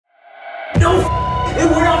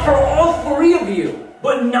not for all three of you,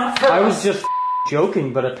 but not for us. I was just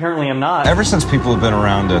joking, but apparently I'm not. Ever since people have been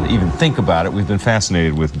around to even think about it, we've been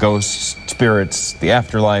fascinated with ghosts, spirits, the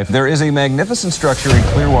afterlife. There is a magnificent structure in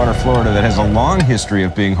Clearwater, Florida that has a long history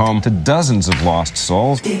of being home to dozens of lost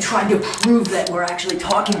souls. They tried to prove that we're actually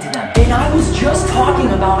talking to them. And I was just talking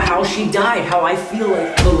about how she died, how I feel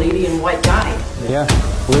like the lady in white died. Yeah,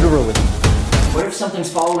 literally. What if something's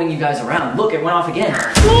following you guys around? Look, it went off again.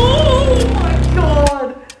 Oh my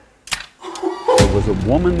god! There was a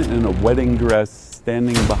woman in a wedding dress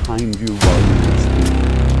standing behind you while you were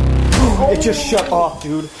sleeping. It just shut off,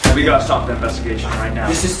 dude. We gotta stop the investigation right now.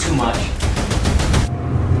 This is too much.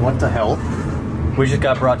 What the hell? We just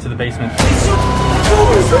got brought to the basement. Oh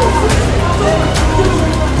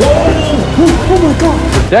my god!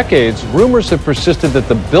 For decades, rumors have persisted that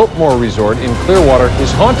the Biltmore resort in Clearwater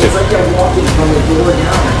is haunted. It's like they're walking from the door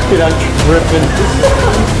down. Dude, I'm tripping.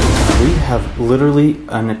 We have literally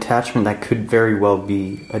an attachment that could very well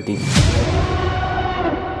be a demon.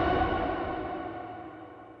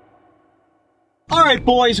 Alright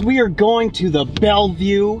boys, we are going to the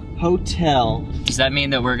Bellevue Hotel. Does that mean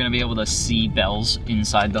that we're gonna be able to see bells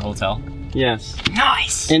inside the hotel? Yes.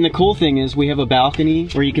 Nice! And the cool thing is we have a balcony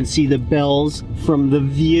where you can see the bells from the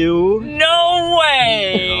view. No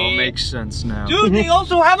way! It all makes sense now. Dude, they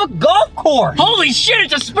also have a golf course! Holy shit,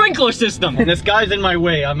 it's a sprinkler system! And this guy's in my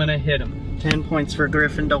way, I'm gonna hit him. 10 points for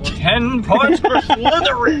Gryffindor. 10 points for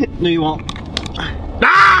Slytherin! No, you won't.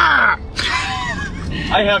 Ah!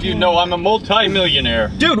 I have you know I'm a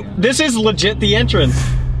multi-millionaire. Dude, this is legit the entrance.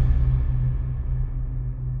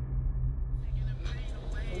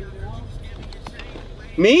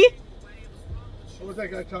 Me? What was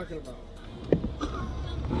that guy talking about?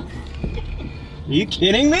 Are you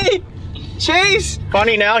kidding me? Chase!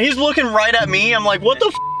 Funny now, he's looking right at me. I'm like, what the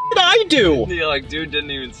f did I do? Yeah, like, dude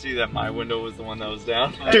didn't even see that my window was the one that was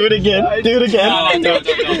down. Do it again. Do it again.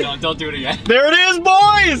 No, don't do it again. There it is,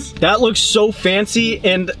 boys! That looks so fancy,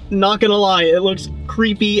 and not gonna lie, it looks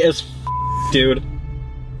creepy as f, dude.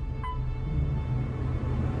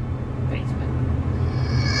 Basement.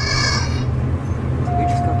 Did we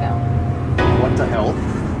just go down? What the hell?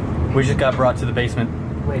 We just got brought to the basement.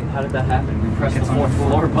 Wait, how did that happen? We pressed the fourth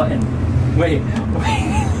floor button. Wait.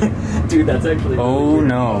 Dude, that's actually Oh really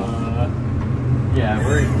no. Yeah,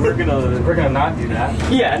 we're gonna not do that.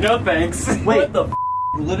 Yeah, no thanks. Wait, What the f?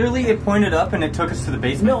 literally it pointed up and it took us to the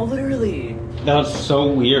basement? No, literally. That was so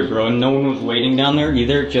weird, bro. And no one was waiting down there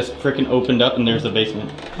either. It just freaking opened up and there's the basement.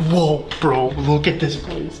 Whoa, bro, look at this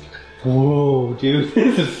place. Whoa, dude.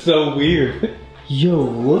 This is so weird. Yo,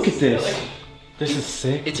 look at this. This is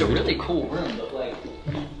sick. It's a really cool room, but like,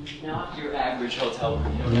 not your average hotel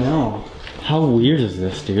room. No. How weird is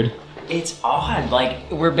this, dude? It's odd. Like,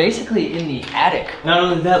 we're basically in the attic. Not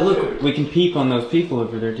only that, look, we can peep on those people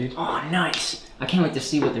over there, dude. Oh, nice. I can't wait to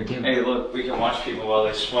see what they're doing. Hey, look, we can watch people while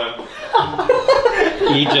they swim.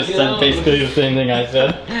 He just said basically the same thing I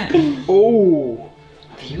said. Oh,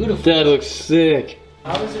 Beautiful. that looks sick.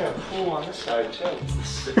 How is there a pool on this side, too?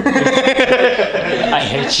 I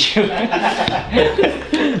hate you.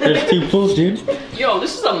 There's 2 pools, dude. Yo,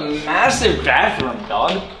 this is a massive bathroom,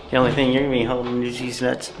 dog. The only thing you're gonna be holding is these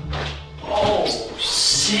nuts. Oh,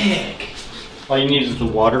 sick. All you need is the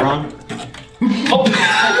water on. Oh.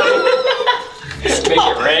 Make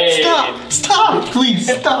it rain. Stop! Please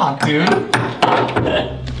stop, dude.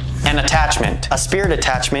 An attachment. A spirit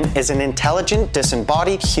attachment is an intelligent,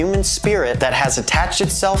 disembodied human spirit that has attached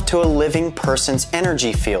itself to a living person's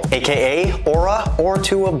energy field, aka aura, or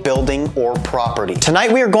to a building or property.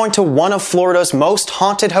 Tonight we are going to one of Florida's most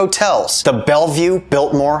haunted hotels, the Bellevue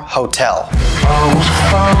Biltmore Hotel.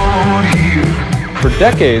 For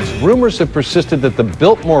decades, rumors have persisted that the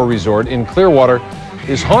Biltmore resort in Clearwater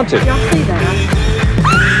is haunted.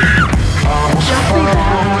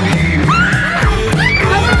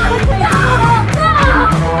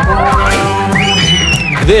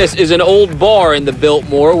 This is an old bar in the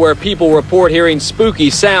Biltmore where people report hearing spooky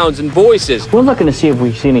sounds and voices. We're looking to see if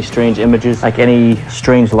we see any strange images, like any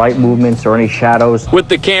strange light movements or any shadows. With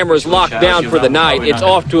the cameras locked down for the night, it's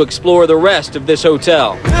off to explore the rest of this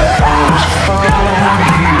hotel.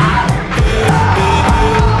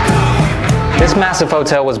 This massive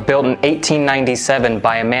hotel was built in 1897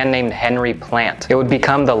 by a man named Henry Plant. It would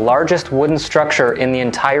become the largest wooden structure in the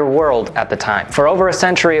entire world at the time. For over a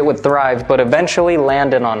century it would thrive, but eventually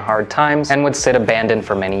landed on hard times and would sit abandoned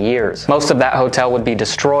for many years. Most of that hotel would be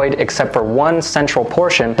destroyed except for one central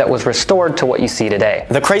portion that was restored to what you see today.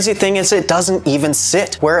 The crazy thing is it doesn't even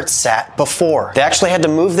sit where it sat before. They actually had to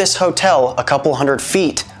move this hotel a couple hundred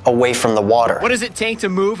feet away from the water. What does it take to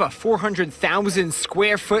move a 400,000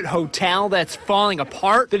 square foot hotel that's falling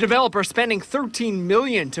apart? The developer spending $13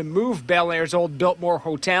 million to move Bel Air's old Biltmore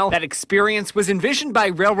hotel. That experience was envisioned by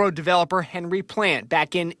railroad developer Henry Plant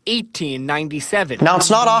back in 1897. Now, it's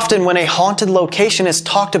not often when a haunted location is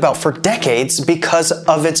talked about for decades because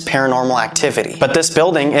of its paranormal activity, but this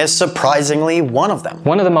building is surprisingly one of them.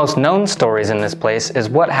 One of the most known stories in this place is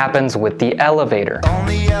what happens with the elevator. On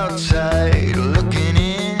the outside, looking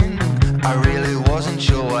in, I really wasn't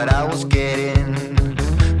sure what I was getting.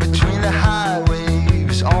 Between the high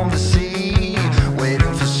waves on the sea,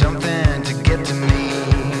 waiting for something to get to me.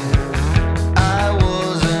 I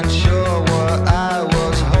wasn't sure what I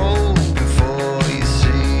was hoping for, you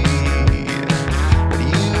see. But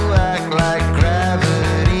you act like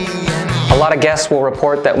gravity and A lot of guests will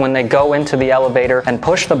report that when they go into the elevator and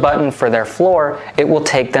push the button for their floor, it will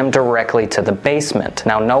take them directly to the basement.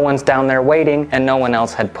 Now, no one's down there waiting, and no one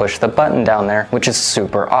else had pushed the button down there, which is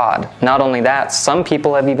super odd. Not only that, some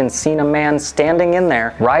people have even seen a man standing in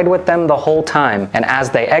there, ride with them the whole time, and as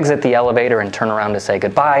they exit the elevator and turn around to say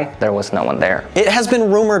goodbye, there was no one there. It has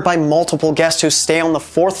been rumored by multiple guests who stay on the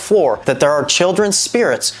 4th floor that there are children's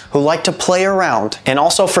spirits who like to play around and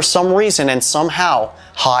also for some reason and somehow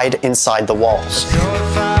hide inside the walls.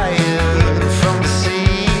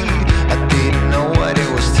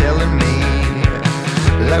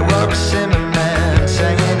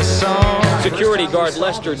 Security guard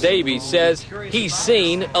Lester Davies says he's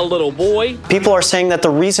seen a little boy. People are saying that the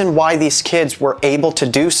reason why these kids were able to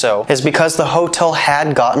do so is because the hotel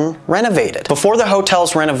had gotten renovated. Before the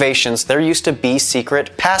hotel's renovations, there used to be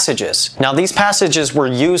secret passages. Now, these passages were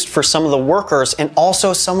used for some of the workers and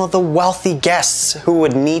also some of the wealthy guests who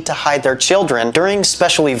would need to hide their children during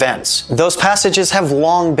special events. Those passages have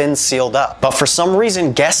long been sealed up, but for some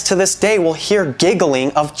reason, guests to this day will hear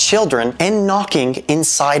giggling of children and knocking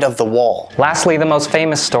inside of the wall. Lastly, the most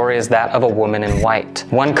famous story is that of a woman in white.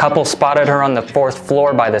 One couple spotted her on the 4th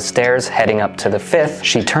floor by the stairs heading up to the 5th.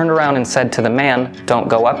 She turned around and said to the man, "Don't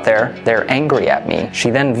go up there, they're angry at me." She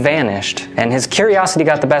then vanished, and his curiosity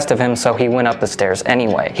got the best of him, so he went up the stairs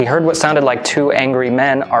anyway. He heard what sounded like 2 angry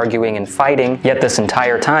men arguing and fighting, yet this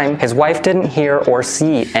entire time, his wife didn't hear or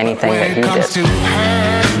see anything that he did.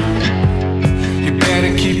 you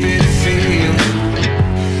better keep it sealed.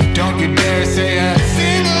 Don't you dare say a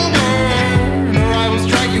single word, or I will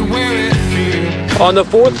strike you where it feels. On the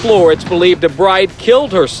 4th floor, it's believed a bride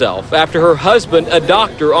killed herself after her husband, a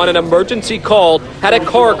doctor on an emergency call, had a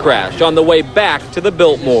car crash on the way back to the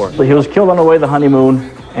Biltmore. He was killed on the way to the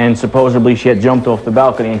honeymoon, and supposedly she had jumped off the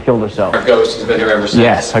balcony and killed herself. Her ghost has been here ever since?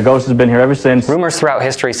 Yes, her ghost has been here ever since. Rumors throughout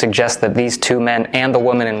history suggest that these 2 men and the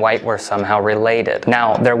woman in white were somehow related.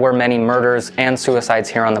 Now, there were many murders and suicides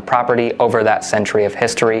here on the property over that century of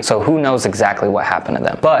history, so who knows exactly what happened to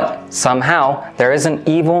them. But somehow, there is an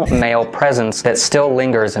evil male presence that still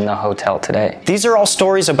lingers in the hotel today. These are all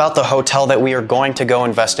stories about the hotel that we are going to go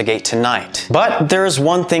investigate tonight. But there is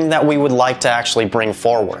one thing that we would like to actually bring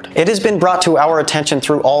forward. It has been brought to our attention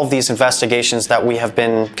through all of these investigations that we have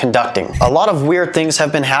been conducting. A lot of weird things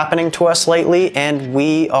have been happening to us lately, and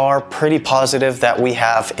we are pretty positive that we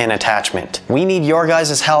have an attachment. We need your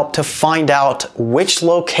guys' help to find out which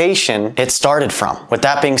location it started from. With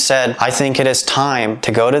that being said, I think it is time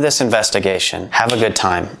to go to this investigation, have a good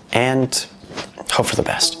time, and hope for the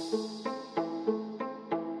best.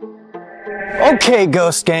 Okay,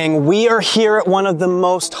 Ghost Gang, we are here at one of the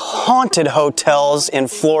most haunted hotels in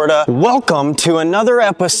Florida. Welcome to another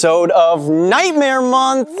episode of Nightmare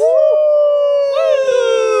Month.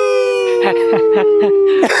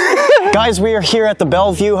 Guys, we are here at the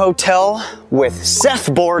Bellevue Hotel with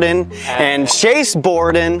Seth Borden and Chase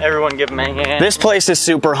Borden. Everyone give him a hand. This place is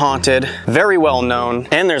super haunted, very well known,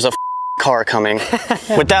 and there's a car coming.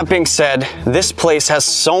 With that being said, this place has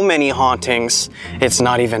so many hauntings, it's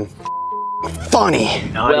not even funny.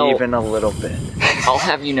 Not even a little bit. I'll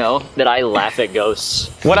have you know that I laugh at ghosts.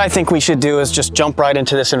 What I think we should do is just jump right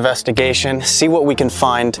into this investigation, see what we can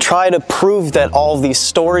find, try to prove that all these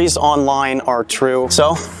stories online are true.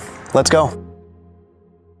 So, let's go.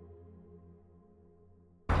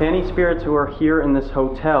 To any spirits who are here in this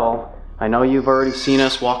hotel, I know you've already seen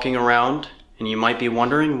us walking around, and you might be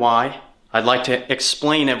wondering why. I'd like to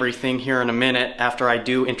explain everything here in a minute after I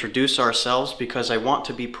do introduce ourselves, because I want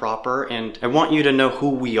to be proper and I want you to know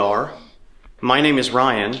who we are. My name is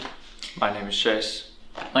Ryan. My name is Chase.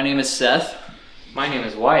 My name is Seth. My name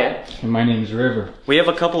is Wyatt. And my name is River. We have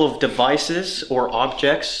a couple of devices or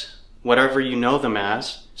objects, whatever you know them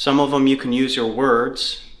as. Some of them you can use your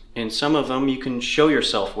words, and some of them you can show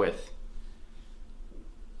yourself with.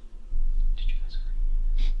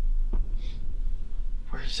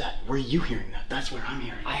 Where are you hearing that? That's where I'm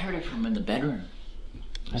hearing it. I heard it from in the bedroom.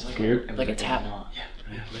 That's weird. Like a tap.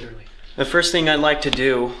 Yeah, literally. The first thing I'd like to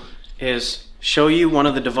do is show you one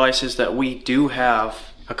of the devices that we do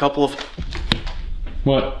have. A couple of...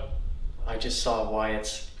 What? I just saw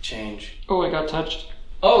Wyatt's change. Oh, it got touched.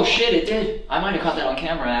 Oh shit, it did. I might have caught that on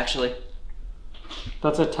camera, actually.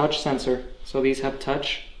 That's a touch sensor. So these have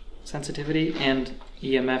touch sensitivity and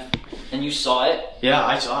EMF. And you saw it? Yeah,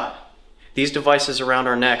 I saw it. These devices around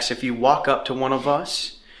our necks, if you walk up to one of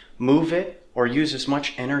us, move it, or use as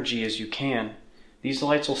much energy as you can, these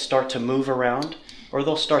lights will start to move around, or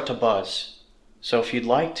they'll start to buzz. So if you'd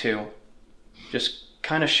like to, just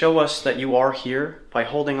kind of show us that you are here by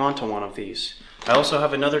holding on to one of these. I also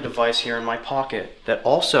have another device here in my pocket that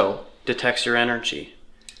also detects your energy.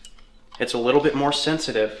 It's a little bit more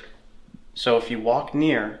sensitive, so if you walk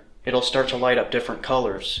near, it'll start to light up different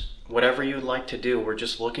colors. Whatever you'd like to do, we're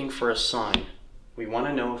just looking for a sign. We want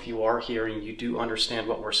to know if you are here and you do understand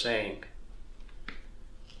what we're saying.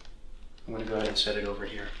 I'm going to go ahead and set it over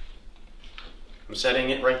here. I'm setting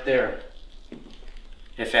it right there.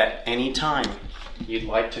 If at any time you'd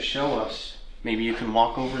like to show us, maybe you can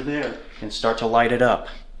walk over there and start to light it up.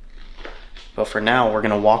 But for now, we're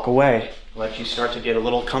going to walk away, let you start to get a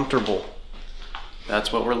little comfortable.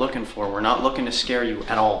 That's what we're looking for. We're not looking to scare you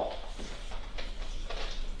at all.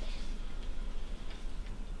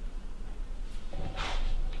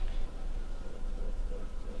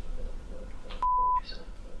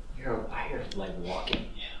 I hear like walking.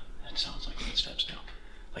 Yeah, that sounds like footsteps now.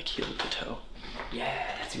 Like heel to toe. Yeah,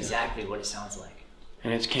 that's exactly what it sounds like.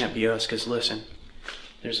 And it can't be us, because listen,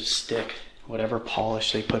 there's a stick. Whatever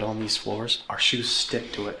polish they put on these floors, our shoes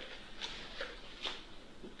stick to it.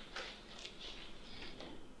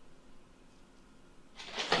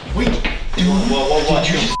 Wait, dude. Whoa. Did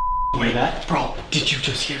you just hear that? Bro, did you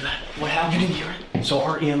just hear that? What happened? You didn't hear it? So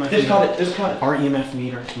our EMF Just cut it. Our EMF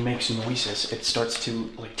meter makes noises. It starts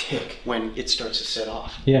to like tick when it starts to set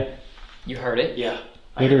off. Yeah. You heard it? Yeah.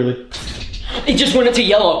 Literally. It just went into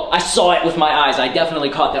yellow. I saw it with my eyes. I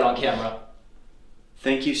definitely caught that on camera.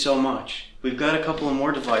 Thank you so much. We've got a couple of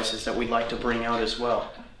more devices that we'd like to bring out as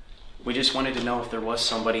well. We just wanted to know if there was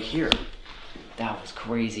somebody here. That was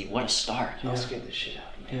crazy. What a start. Yeah. I'll scare the shit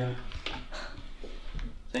out of me. Yeah.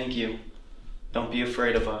 Thank you. Don't be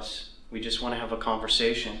afraid of us. We just want to have a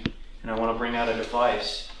conversation, and I want to bring out a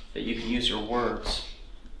device that you can use your words.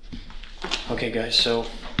 Okay guys, so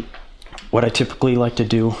what I typically like to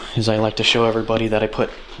do is I like to show everybody that I put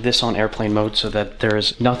this on airplane mode so that there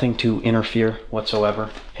is nothing to interfere whatsoever.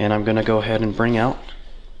 And I'm gonna go ahead and bring out.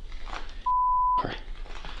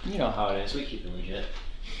 You know how it is, we keep it legit.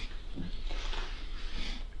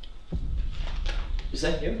 Is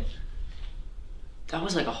that you? That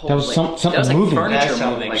was like a whole. That was something that was like moving. furniture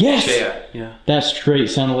moving. Like Yes! chair. Yeah. That straight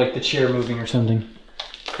sounded like the chair moving or something.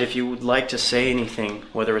 If you would like to say anything,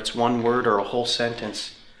 whether it's one word or a whole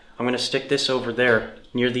sentence, I'm going to stick this over there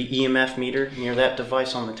near the EMF meter, near that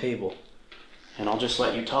device on the table. And I'll just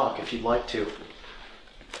let you talk if you'd like to.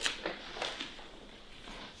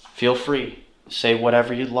 Feel free. Say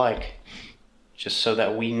whatever you'd like, just so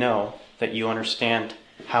that we know that you understand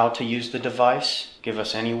how to use the device. Give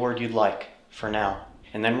us any word you'd like for now.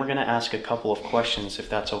 And then we're going to ask a couple of questions if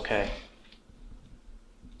that's okay.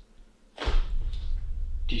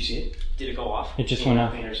 Do you see it? Did it go off? It just went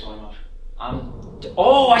off. Meter's going off.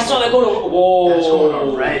 Oh, I saw that go to. Whoa. That's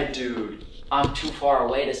going to red, dude. I'm too far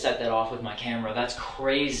away to set that off with my camera. That's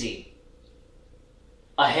crazy.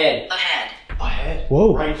 Ahead. Ahead.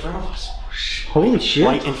 Whoa. Right in front of us. Holy shit.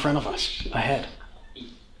 Right in front of us. Ahead.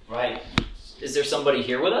 Right. Is there somebody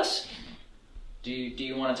here with us? Do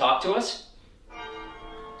you want to talk to us?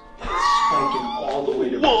 That's spiking all the way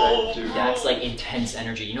to red, dude. That's like intense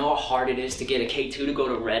energy. You know how hard it is to get a K2 to go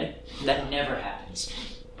to red? That never happens.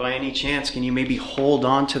 By any chance, can you maybe hold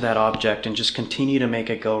on to that object and just continue to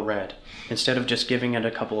make it go red? Instead of just giving it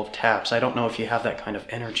a couple of taps. I don't know if you have that kind of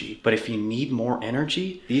energy, but if you need more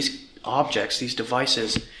energy, these objects, these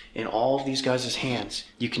devices, in all of these guys' hands,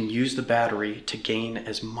 you can use the battery to gain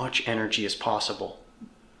as much energy as possible.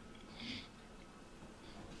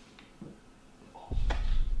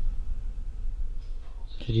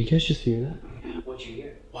 Did you guys just hear that? What'd you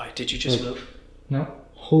hear? Why? Did you just move? No.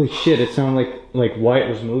 Holy shit, it sounded like Wyatt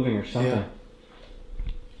was moving or something.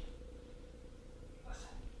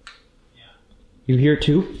 Yeah. You hear it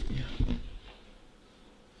too? Yeah.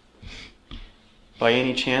 By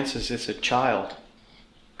any chance, is this a child?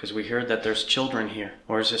 Because we heard that there's children here.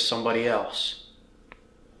 Or is this somebody else?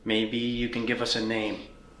 Maybe you can give us a name.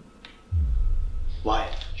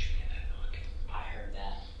 Wyatt. I heard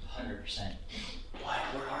that. 100%. Wyatt,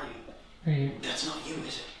 where are you? Right here. That's not you,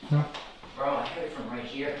 is it? No. Bro, I heard it from right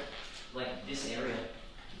here. Like this area.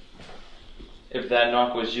 If that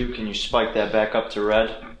knock was you, can you spike that back up to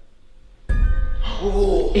red?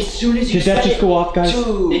 Oh, as soon as you Did that said just it, go off, guys?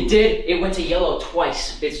 Dude, it did. It went to yellow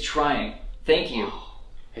twice. It's trying. Thank you.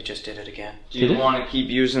 It just did it again. Do you want to keep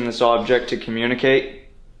using this object to communicate?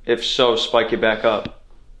 If so, spike it back up.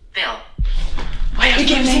 Bill. I asked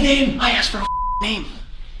for a name. I asked for a name.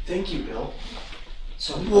 Thank you, Bill.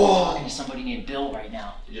 So I'm talking to somebody named Bill right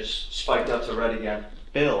now. You just spiked up to red again.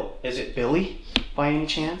 Bill, is it Billy by any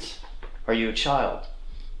chance? Are you a child?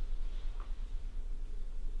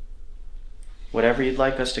 Whatever you'd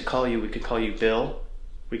like us to call you, we could call you Bill.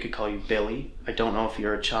 We could call you Billy. I don't know if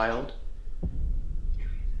you're a child.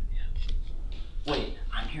 Wait,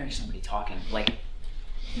 I'm hearing somebody talking. Like,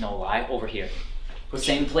 no lie, over here.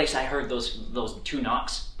 Same place I heard those 2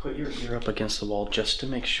 knocks. Put your ear up against the wall just to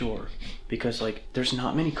make sure. Because, like, there's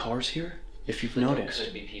not many cars here, if you've noticed. There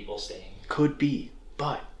could be people staying. Could be,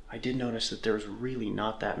 but I did notice that there's really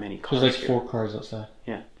not that many cars There's like here. 4 cars outside.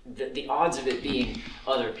 Yeah. The odds of it being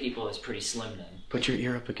other people is pretty slim then. Put your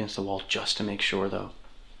ear up against the wall just to make sure, though.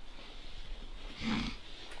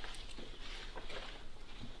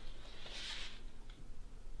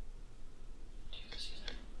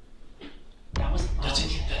 That was That's in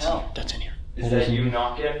here. That's in here. Is that you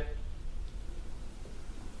knocking?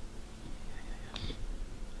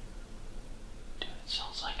 Dude, it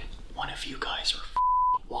sounds like one of you guys are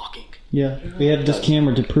walking. Yeah, we have this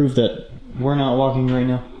camera to prove that we're not walking right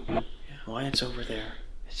now. Yeah, Wyatt's over there.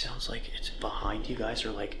 It sounds like it's behind you guys,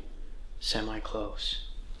 or like semi-close.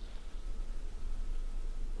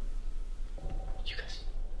 You guys.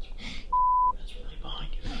 That's really behind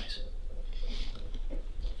you guys.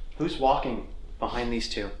 Who's walking behind these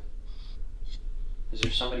 2? Is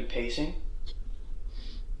there somebody pacing?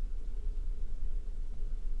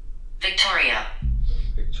 Victoria.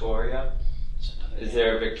 Victoria? Is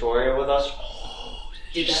there a Victoria with us?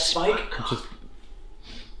 Did that spike?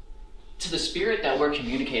 To the spirit that we're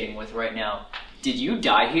communicating with right now, did you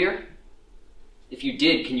die here? If you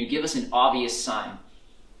did, can you give us an obvious sign?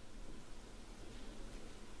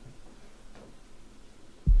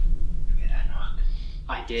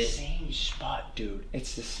 I did. Same spot, dude.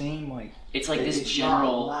 It's the same, like... It's like this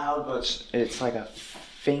general... Not loud, but it's like a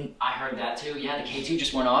faint... I heard that too. Yeah, the K2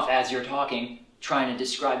 just went off as you're talking, trying to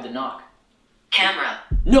describe the knock. Camera.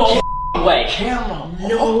 No way. Camera.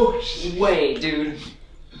 No way, dude.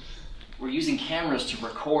 We're using cameras to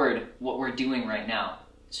record what we're doing right now.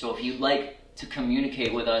 So if you'd like to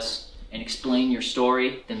communicate with us and explain your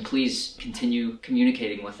story, then please continue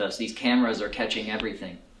communicating with us. These cameras are catching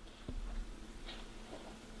everything.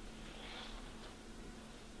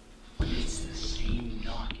 It's the same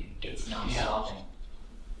knocking, dude. It's not stopping.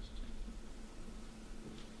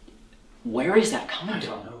 Where is that coming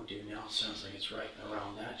from? I don't know, dude. Now it sounds like it's right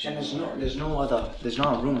around that. And there's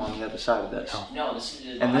not a room on the other side of this. No, this is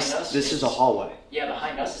And behind us. this is a hallway. Yeah,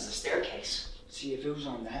 behind us is a staircase. See, if it was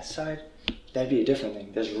on that side, that'd be a different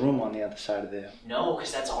thing. There's room on the other side of there. No,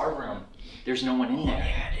 because that's our room. There's no one in there.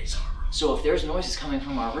 Yeah, it is our room. So if there's noises coming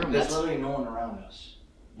from our room, There's that's... literally no one around us.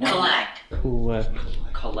 No. Collect.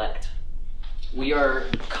 Collect. We are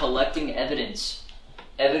collecting evidence.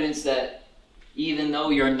 Evidence that even though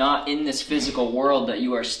you're not in this physical world, that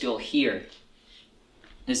you are still here.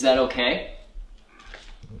 Is that okay?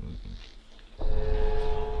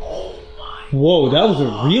 Whoa, that was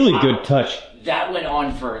a really good touch. That went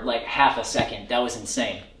on for like half a second. That was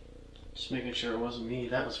insane. Just making sure it wasn't me.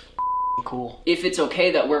 That was cool. If it's okay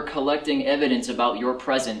that we're collecting evidence about your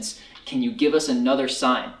presence, can you give us another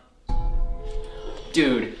sign?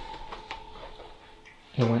 Dude.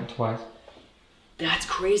 It went twice. That's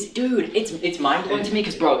crazy. Dude, it's mind-blowing to me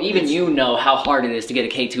because, bro, even you know how hard it is to get a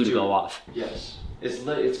K2 to go off. Yes.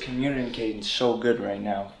 It's communicating so good right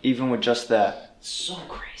now, even with just that. So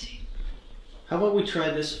crazy. How about we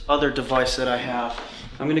try this other device that I have?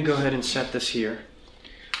 I'm gonna go ahead and set this here.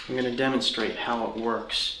 I'm gonna demonstrate how it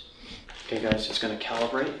works. Okay guys, it's gonna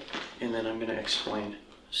calibrate, and then I'm gonna explain.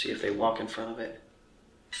 See if they walk in front of it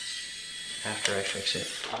after I fix it.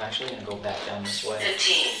 I'm actually gonna go back down this way.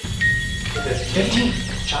 15?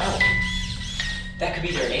 Child. That could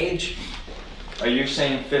be their age. Are you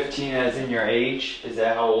saying 15 as in your age? Is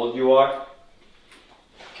that how old you are?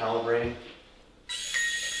 Calibrating.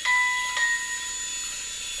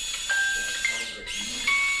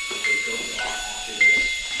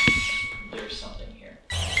 There's something here.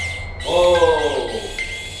 Whoa!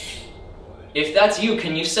 If that's you,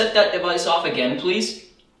 can you set that device off again, please?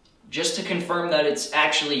 Just to confirm that it's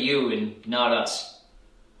actually you and not us.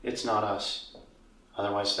 It's not us.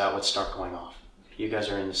 Otherwise that would start going off. You guys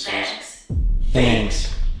are in the same... Thanks.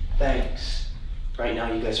 Thanks. Right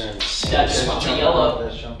now, you guys are in the same. That's fucking yellow.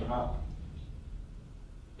 That's jumping up.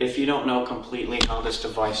 If you don't know completely how this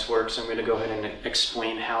device works, I'm going to go ahead and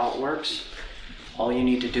explain how it works. All you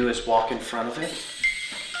need to do is walk in front of it.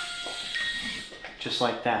 Just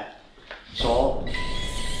like that. So,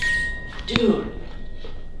 Dude.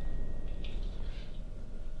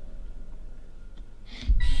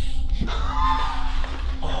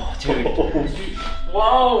 Oh, dude.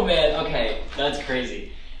 Whoa, man. Okay, that's crazy.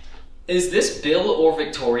 Is this Bill or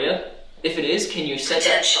Victoria? If it is, can you set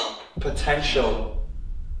Potential.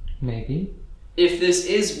 Maybe. If this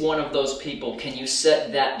is one of those people, can you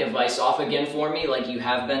set that device off again for me like you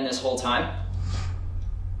have been this whole time?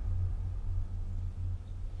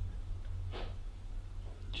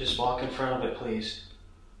 just walk in front of it, please.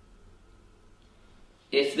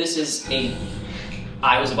 If this is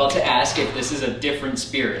I was about to ask if this is a different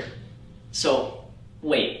spirit. So,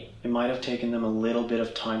 wait. It might have taken them a little bit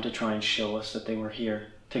of time to try and show us that they were here,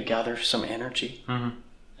 to gather some energy. Mm-hmm.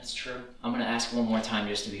 That's true. I'm gonna ask one more time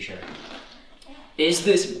just to be sure. Is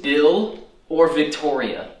this Bill or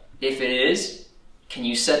Victoria? If it is, can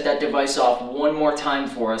you set that device off one more time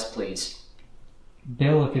for us, please?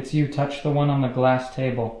 Bill, if it's you, touch the one on the glass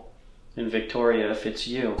table. And Victoria, if it's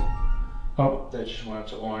you. Oh. That just went up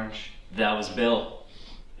to orange. That was Bill.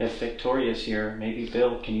 If Victoria's here, maybe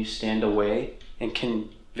Bill, can you stand away? And can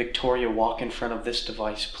Victoria walk in front of this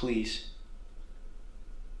device, please?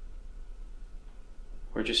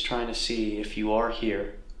 We're just trying to see if you are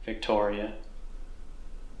here, Victoria.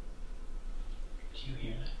 Do you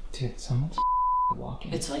hear that? Dude, someone's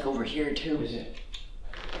walking. It's like over here too. Is it?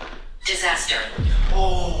 Disaster.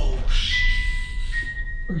 Oh,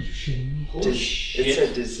 Are you shitting me? Holy shit. It's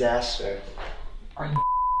a disaster. Are you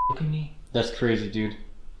looking at me? That's crazy, dude.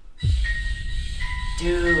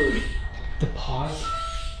 Dude. The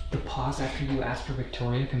pause after you asked for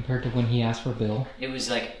Victoria compared to when he asked for Bill. It was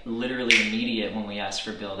like literally immediate when we asked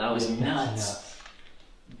for Bill. That was nuts.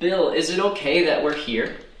 Bill, is it okay that we're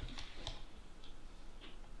here?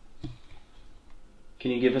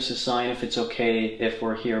 Can you give us a sign if it's okay if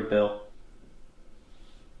we're here, Bill?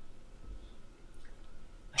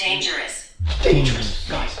 Dangerous. Dangerous.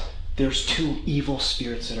 Guys, there's 2 evil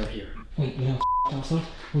spirits that are here. Wait, you know also?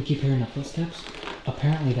 We keep hearing the footsteps.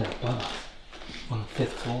 Apparently they're above us. On the 5th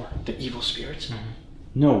floor. The evil spirits? Mm-hmm.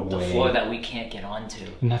 No way. The floor that we can't get onto.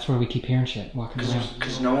 And that's where we keep hearing shit, walking around.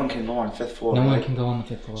 Because no one can go on 5th floor, No right? one can go on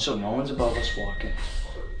the 5th floor. So no one's above us walking.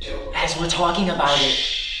 As we're talking about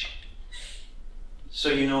it. So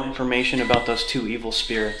you know information about those 2 evil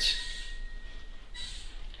spirits?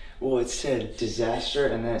 Well, it said disaster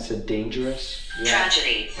and then it said dangerous. Yeah.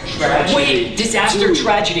 Tragedy. Wait, disaster,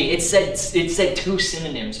 tragedy. It said 2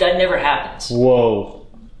 synonyms. That never happens. Whoa.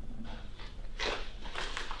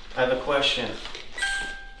 I have a question.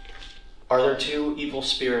 Are there 2 evil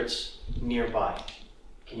spirits nearby?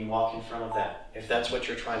 Can you walk in front of that? If that's what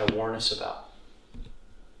you're trying to warn us about.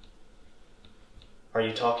 Are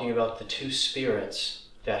you talking about the 2 spirits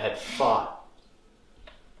that had fought?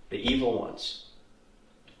 The evil ones?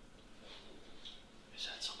 Is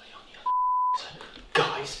that somebody on the other side?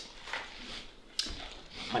 Guys!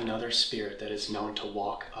 Another spirit that is known to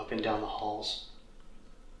walk up and down the halls.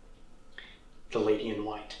 The lady in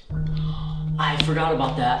white. I forgot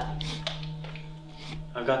about that.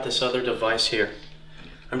 I've got this other device here.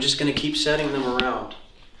 I'm just gonna keep setting them around.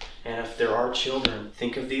 And if there are children,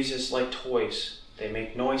 think of these as like toys. They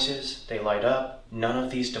make noises, they light up. None of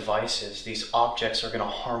these devices, these objects are gonna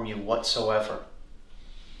harm you whatsoever.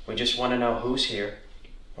 We just wanna know who's here.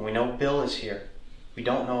 And we know Bill is here. We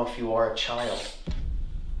don't know if you are a child.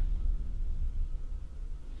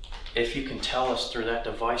 If you can tell us through that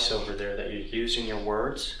device over there that you're using your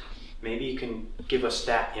words, maybe you can give us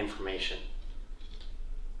that information.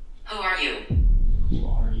 Who are you? Who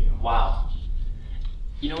are you? Wow.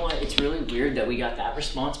 You know what? It's really weird that we got that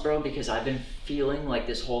response, bro, because I've been feeling like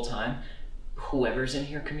this whole time, whoever's in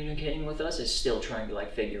here communicating with us is still trying to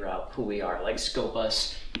like figure out who we are, like scope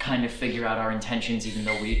us, kind of figure out our intentions, even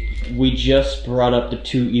though We just brought up the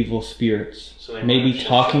 2 evil spirits. So maybe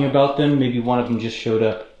talking about them, maybe one of them just showed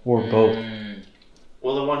up, or both.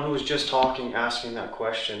 Well, the one who was just talking, asking that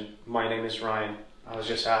question, my name is Ryan. I was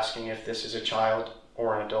just asking if this is a child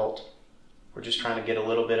or an adult. We're just trying to get a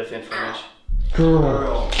little bit of information.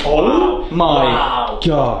 Girl. Oh my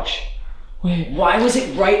gosh. Wait. Why was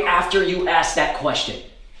it right after you asked that question?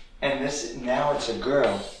 And now it's a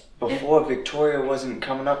girl. Before, Victoria wasn't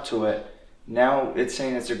coming up to it. Now it's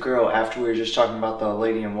saying it's a girl after we were just talking about the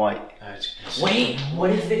lady in white. Wait, what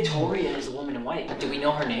if Victoria is the woman in white? Do we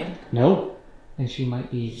know her name? No. And she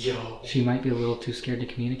might be a little too scared to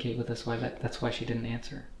communicate with us. That's why she didn't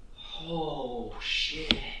answer. Oh,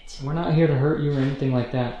 shit. We're not here to hurt you or anything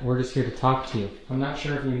like that. We're just here to talk to you. I'm not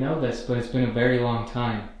sure if you know this, but it's been a very long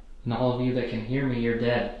time. And all of you that can hear me, you're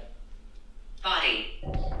dead. Body.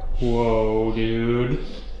 Whoa, dude.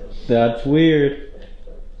 That's weird.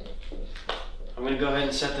 I'm gonna go ahead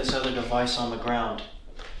and set this other device on the ground.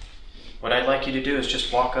 What I'd like you to do is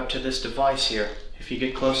just walk up to this device here. If you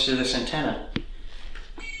get close to this antenna,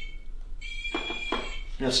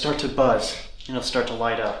 it'll start to buzz and it'll start to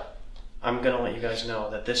light up. I'm gonna let you guys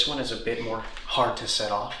know that this one is a bit more hard to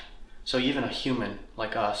set off. So even a human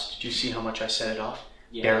like us, did you see how much I set it off?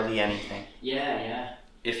 Yeah. Barely anything. Yeah.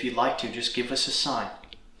 If you'd like to, just give us a sign.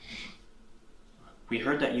 We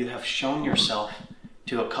heard that you have shown yourself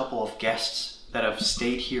to a couple of guests that have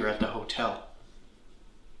stayed here at the hotel.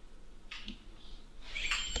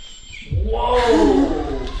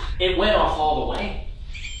 Whoa! It went off all the way.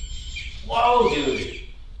 Whoa, dude.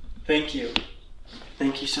 Thank you.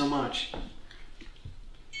 Thank you so much.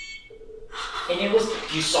 And it was,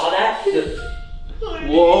 you saw that?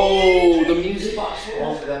 Whoa, the music box.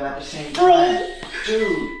 Both of them at the same time.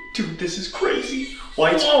 Dude, this is crazy.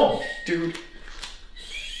 Wyatt, dude.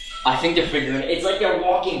 I think they're figuring it. It's like they're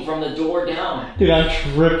walking from the door down. Dude, I'm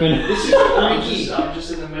tripping. This is freaky. I'm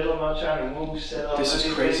just in the middle. I'm not trying to move, set up. This is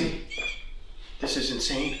anything. crazy. This is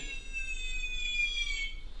insane.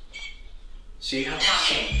 See how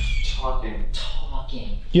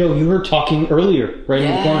Talking. Yo, you were talking earlier, right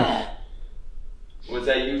in the corner. Was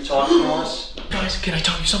that you talking to us? Guys, can I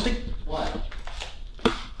tell you something? What?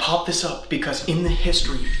 Pop this up because in the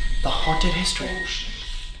history, the haunted history.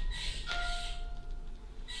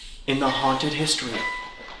 In the haunted history,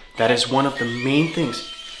 that is one of the main things.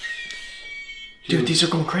 Dude, these are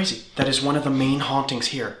going crazy. That is one of the main hauntings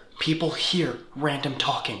here. People hear random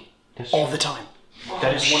talking all the time.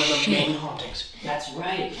 That is one of the main hauntings. That's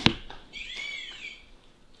right.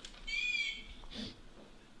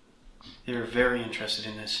 They're very interested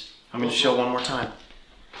in this. I'm going to show one more time.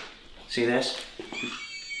 See this?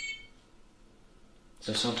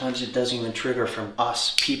 So sometimes it doesn't even trigger from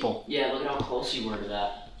us, people. Yeah, look at how close you were to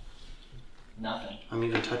that. Nothing. I'm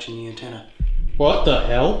even touching the antenna. What the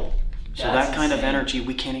hell? So that kind of energy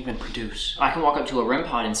we can't even produce. I can walk up to a REM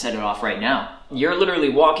pod and set it off right now. You're literally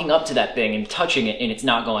walking up to that thing and touching it and it's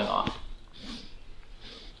not going off.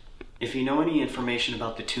 If you know any information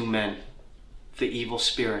about the two men, the evil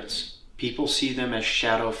spirits, people see them as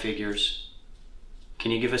shadow figures.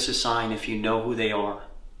 Can you give us a sign if you know who they are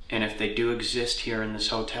and if they do exist here in this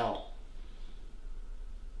hotel?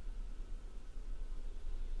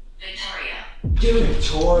 Victoria.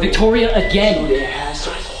 Dude, Victoria again. Dude, it has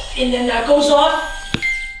to. And then that goes off?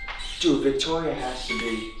 Dude, Victoria has to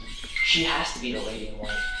be. She has to be the lady in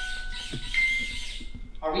white.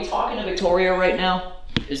 Are we talking to Victoria right now?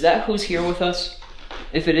 Is that who's here with us?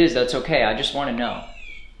 If it is, that's okay. I just want to know.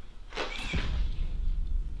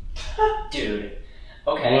 Dude.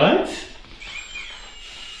 Okay. What?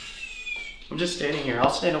 I'm just standing here. I'll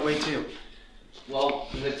stand away too. Well,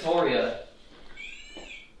 Victoria.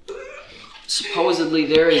 Supposedly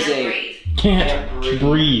there is a... Can't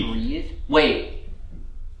breathe. Wait.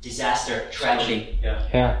 Disaster. Tragedy.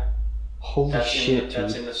 Yeah. Holy That's shit, dude.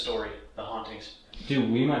 That's in the story. The hauntings.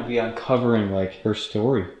 Dude, we might be uncovering, like, her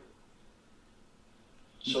story.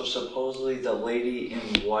 So supposedly the lady in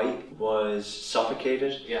white was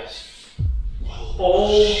suffocated? Yes.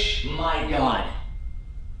 Oh my god.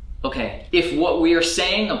 Okay, if what we are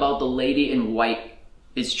saying about the lady in white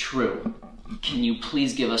is true, can you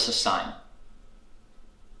please give us a sign?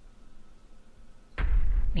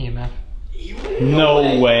 EMF.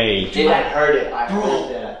 No way. Dude, I heard it. I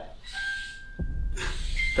heard that.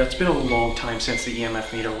 That's been a long time since the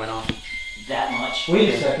EMF meter went off. That much? Wait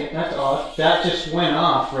a second, that's odd. That just went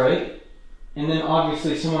off, right? And then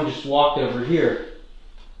obviously someone just walked over here.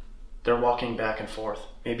 They're walking back and forth.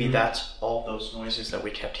 Maybe that's all those noises that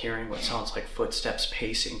we kept hearing, what sounds like footsteps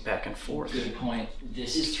pacing back and forth. Good point.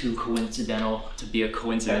 This is too coincidental to be a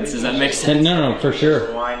coincidence. Does that make sense? No, for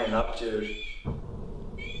sure. Lining up, dude.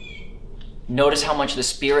 Notice how much the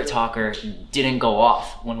spirit talker didn't go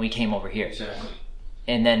off when we came over here. Exactly.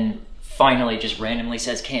 And then finally just randomly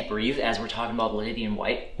says can't breathe as we're talking about the lady in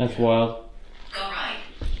white. That's wild. Go right.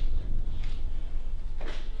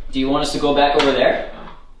 Do you want us to go back over there?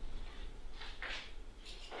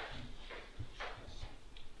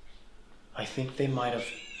 I think they might have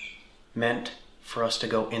meant for us to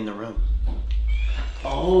go in the room.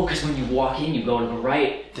 Oh, because when you walk in, you go to the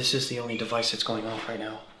right. This is the only device that's going off right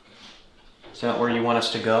now. Is that where you want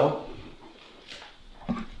us to go?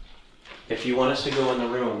 If you want us to go in the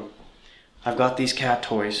room, I've got these cat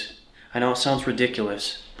toys. I know it sounds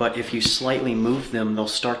ridiculous, but if you slightly move them, they'll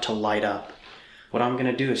start to light up. What I'm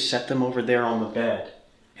gonna do is set them over there on the bed,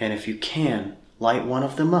 and if you can, light one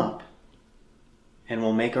of them up, and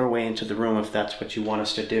we'll make our way into the room if that's what you want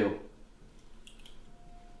us to do.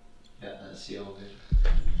 Yeah, that's the elevator.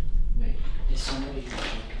 Wait, is somebody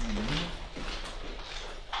coming in?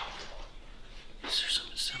 Is there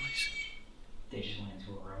somebody's? They just went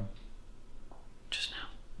into a room. Just now.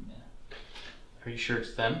 Yeah. Are you sure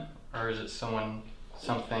it's them? Or is it something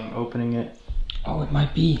opening it? Oh, it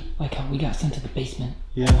might be. Like how we got sent to the basement.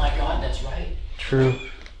 Yeah. Oh my god, that's right. True.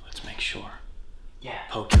 Let's make sure. Yeah.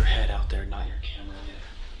 Poke your head out there, not your camera in it.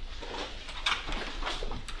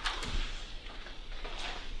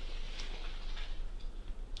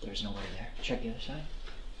 There's nobody there. Check the other side.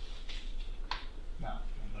 No,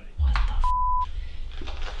 nobody. What the f?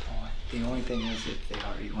 Oh, the only thing is that they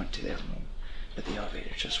already went to their room, but the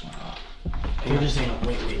elevator just went off. Hang on.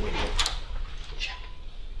 Wait. Check.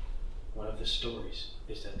 One of the stories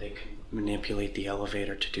is that they can manipulate the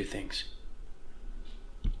elevator to do things.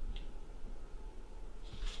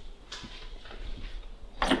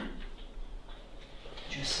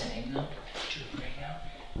 Just saying though. Dude, right now,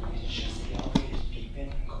 it's just the elevator's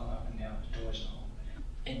beeping and going up and down, the door's not opening.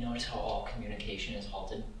 And notice how all communication is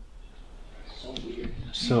halted. So weird.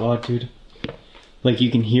 So odd, dude. Like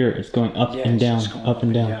you can hear it. It's going up and down, up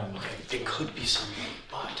and down. Okay, it could be something,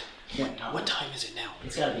 but what time is it now?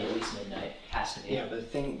 It's gotta be at least midnight. Has to be. Yeah, but the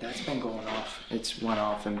thing that's been going off. It's went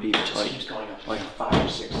off and beeped just keeps going up. like 5 or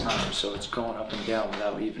 6 times, so it's going up and down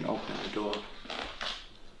without even opening the door.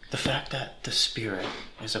 The fact that the spirit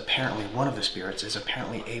is apparently, one of the spirits is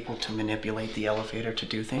apparently able to manipulate the elevator to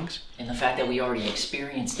do things. And the fact that we already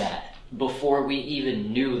experienced that before we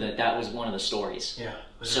even knew that that was one of the stories. Yeah.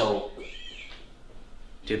 So.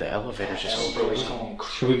 Dude, the elevator's just going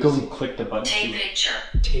crazy. Should we go and click the button? Take picture.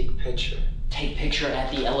 Take picture. Take picture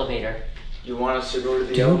at the elevator. You want us to go to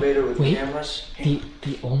the elevator with cameras?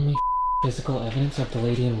 The only physical evidence of the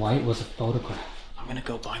lady in white was a photograph. I'm gonna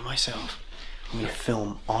go by myself. I'm gonna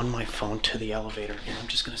film on my phone to the elevator, and I'm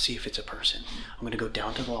just gonna see if it's a person. I'm gonna go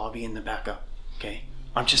down to the lobby and then back up, okay?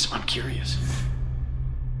 I'm curious.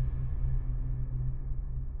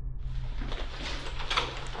 I'll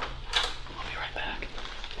be right back.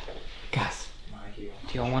 Guys,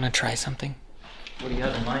 do y'all want to try something? What do you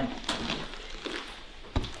have in mind?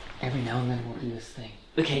 every now and then we'll do this thing.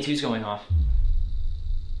 The K2's going off.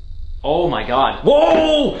 Oh my god.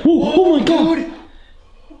 Whoa! Oh my god! Dude.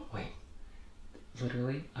 Wait.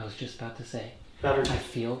 Literally, I was just about to say, I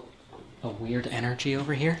feel a weird energy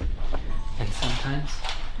over here. And sometimes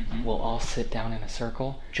we'll all sit down in a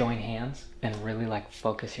circle, join hands, and really like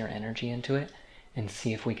focus your energy into it and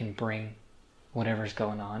see if we can bring whatever's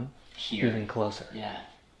going on here even closer. Yeah.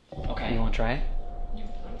 Okay. You want to try it?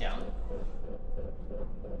 I'm down.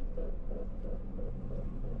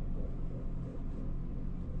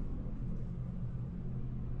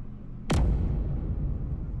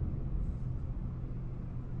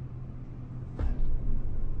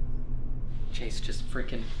 Chase, just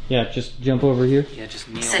freaking... Yeah, just jump over here. Yeah, just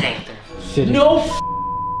kneel Sitting. right there. Sitting. No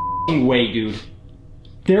way, dude.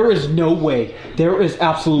 There is no way. There is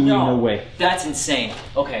absolutely no way. That's insane.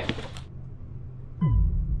 Okay.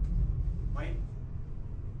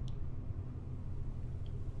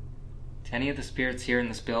 To any of the spirits here in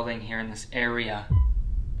this building, here in this area,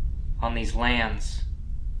 on these lands,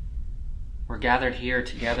 we're gathered here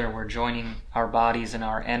together, we're joining our bodies and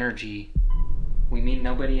our energy. We mean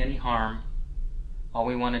nobody any harm. All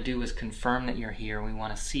we want to do is confirm that you're here. We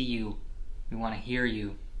want to see you. We want to hear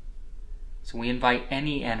you. So we invite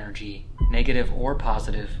any energy, negative or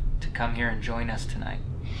positive, to come here and join us tonight.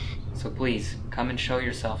 So please, come and show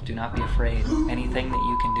yourself. Do not be afraid. Anything that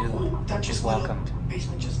you can do is welcomed.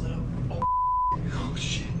 Basement just lit up. Oh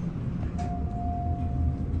shit.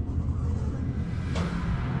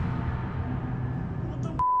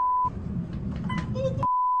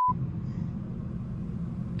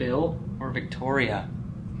 Bill or Victoria,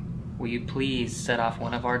 will you please set off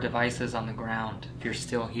one of our devices on the ground if you're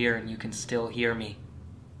still here and you can still hear me?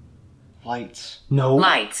 Lights. No.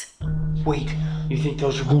 Lights. Wait, you think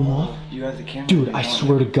those are going off? You have the camera. Dude, I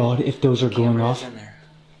swear to God, if those are going off. In there.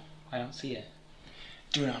 I don't see it.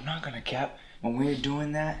 Dude, I'm not gonna cap. When we were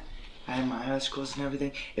doing that, I had my eyes closed and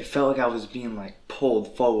everything. It felt like I was being like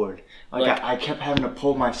pulled forward. Like I kept having to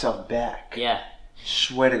pull myself back. Yeah.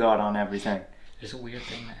 Swear to God on everything. There's a weird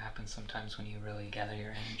thing that happens sometimes when you really gather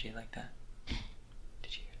your energy like that.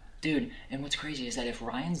 Did you hear that? Dude, and what's crazy is that if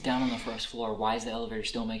Ryan's down on the first floor, why is the elevator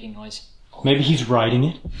still making noise? Maybe he's riding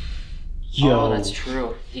it. Yo. Oh, that's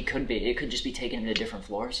true. He could be. It could just be taking him to different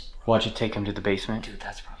floors. Watch it take him to the basement. Dude,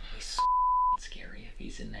 that's probably so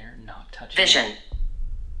He's in there, not touching. Vision. It.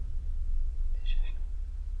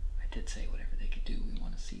 I did say whatever they could do. We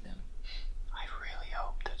want to see them. I really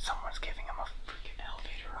hope that someone's giving him a freaking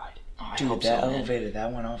elevator ride. Oh, Dude, dude, that elevator,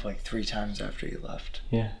 that went off like 3 times after you left.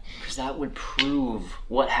 Yeah. Because that would prove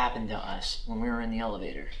what happened to us when we were in the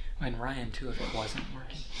elevator. And Ryan, too, if it wasn't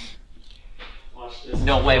working. Watch this.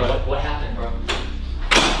 No, wait, what happened, bro?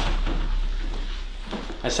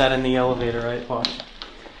 I sat in the elevator, right? Watch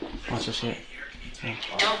this shit.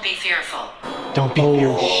 Don't be fearful. Don't be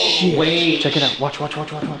fearful. Shit. Wait. Check it out. Watch.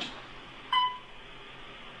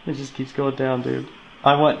 It just keeps going down, dude.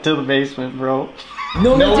 I went to the basement, bro.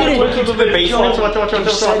 No, you didn't. Went to the basement.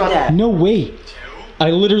 Watch. No way.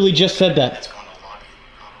 I literally just said that.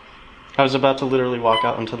 I was about to literally walk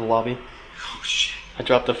out into the lobby. Oh shit. I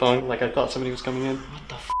dropped the phone like I thought somebody was coming in. What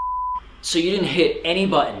the f? So you didn't hit any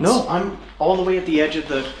buttons? No, I'm all the way at the edge of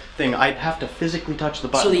the thing. I'd have to physically touch the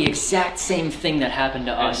button. So the exact same thing that happened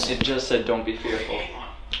to us. It just said don't be fearful.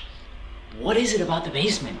 What is it about the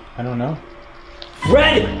basement? I don't know.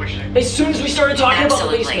 Red! As soon as we started talking about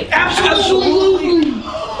the basement. Absolutely!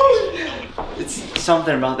 It's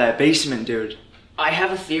something about that basement, dude. I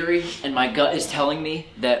have a theory, and my gut is telling me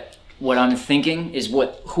that what I'm thinking is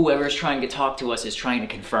what whoever's trying to talk to us is trying to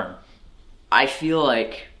confirm. I feel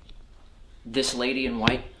like this lady in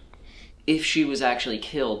white, if she was actually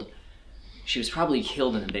killed, she was probably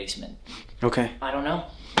killed in the basement. Okay. I don't know.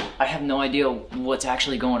 I have no idea what's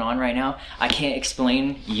actually going on right now. I can't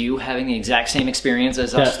explain you having the exact same experience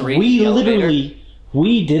as us three.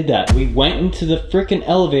 We did that. We went into the frickin'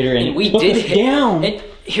 elevator and we took did us hit down. And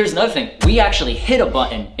here's another thing. We actually hit a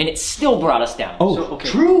button and it still brought us down. Oh, So, okay.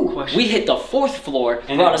 true. Question. We hit the 4th floor,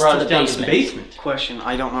 And brought it us brought to us the down basement. to the basement. Question,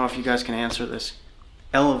 I don't know if you guys can answer this.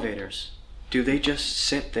 Elevators, do they just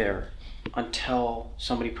sit there until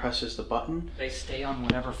somebody presses the button? They stay on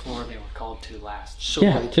whatever floor they were called to last. So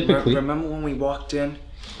Yeah, like, typically. Remember when we walked in,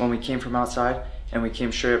 when we came from outside, and we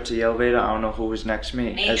came straight up to the elevator? I don't know who was next to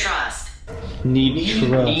me. Need trust.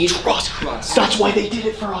 Need trust. Trust. That's why they did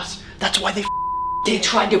it for us. That's why they They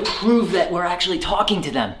tried to prove that we're actually talking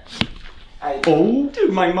to them. Oh,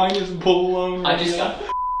 dude, my mind is blown. I just got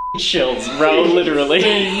chills, bro, literally.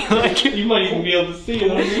 Like, you might even be able to see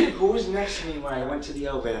it. Who was next to me when I went to the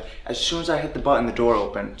elevator? As soon as I hit the button, the door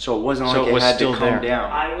opened. So it wasn't So like it was had still to come there.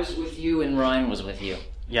 down. I was with you and Ryan was with you.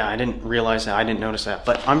 Yeah, I didn't realize that. I didn't notice that.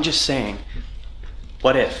 But I'm just saying,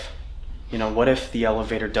 what if? You know, what if the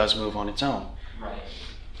elevator does move on its own? Right.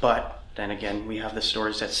 But then again, we have the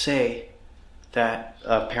stories that say that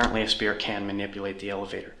apparently a spirit can manipulate the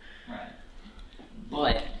elevator. Right.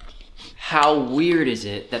 But how weird is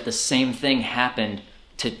it that the same thing happened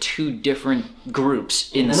to 2 different groups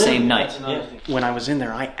in the same night? When I was in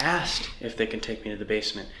there, I asked if they can take me to the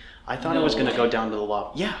basement. I thought I was going to go down to the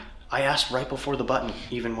lobby. Yeah, I asked right before the button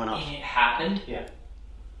even went off. It happened? Yeah.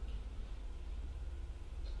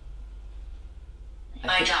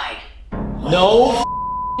 I died. No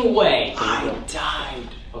way. I died.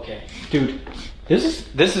 Okay. Dude, this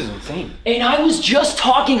is insane. And I was just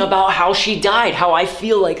talking about how she died, how I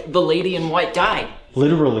feel like the lady in white died.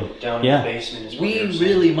 Literally. Down in the basement is what We you're saying.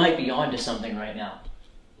 really might be onto something right now.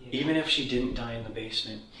 Even if she didn't die in the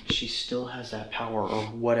basement, she still has that power, or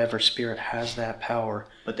whatever spirit has that power,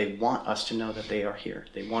 but they want us to know that they are here.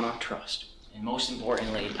 They want our trust. And most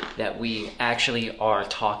importantly, that we actually are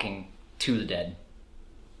talking to the dead.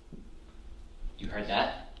 You heard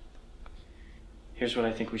that? Here's what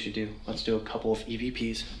I think we should do. Let's do a couple of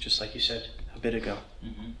EVPs, just like you said a bit ago.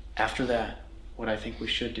 After that, what I think we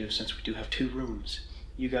should do, since we do have 2 rooms,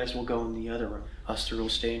 you guys will go in the other room. Us 3 will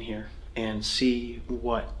stay in here and see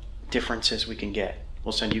what differences we can get.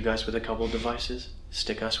 We'll send you guys with a couple of devices,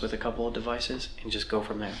 stick us with a couple of devices, and just go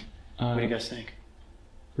from there. What do you guys think?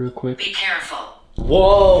 Real quick. Be careful.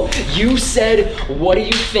 Whoa! You said, what do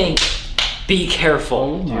you think? Be careful.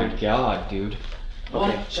 Oh my god, dude.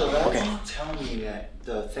 Okay. So that's telling me that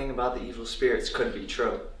the thing about the evil spirits could be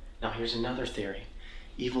true. Now here's another theory.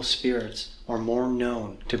 Evil spirits are more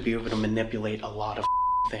known to be able to manipulate a lot of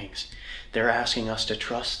things. They're asking us to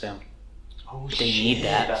trust them. Oh, they need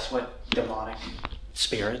that. That's what demonic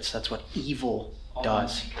spirits, that's what evil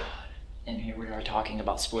does. Oh my god. And here we are talking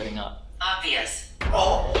about splitting up. Obvious.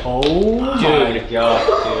 Oh my god,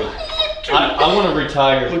 dude. I want to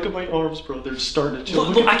retire. Look at my arms, bro. They're starting to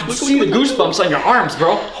Look, I can see the goosebumps on your arms,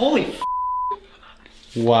 bro. Holy f.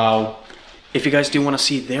 Wow. If you guys do want to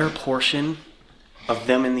see their portion of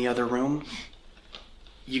them in the other room,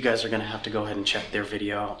 you guys are going to have to go ahead and check their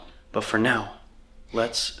video out. But for now,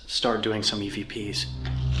 let's start doing some EVPs.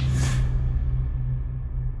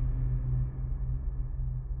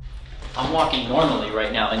 I'm walking normally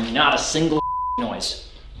right now, and not a single noise?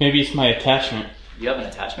 Maybe it's my attachment. You have an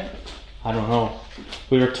attachment? I don't know.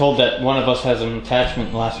 We were told that one of us has an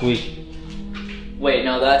attachment last week. Wait,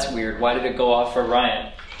 no, that's weird. Why did it go off for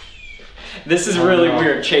Ryan? This is really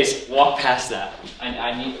weird. Chase, walk past that.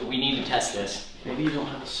 We need to test this. Maybe you don't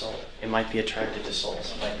have a soul. It might be attracted to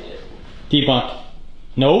souls. Might be it. Debunk.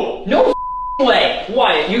 No. No way.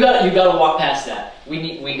 Wyatt, you gotta walk past that.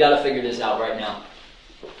 We gotta figure this out right now.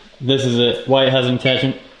 This is it. Wyatt has an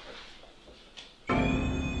attachment.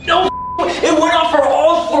 No. It went off for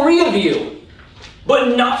all three of you,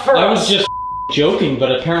 but not for us. I was just joking,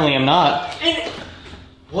 but apparently I'm not.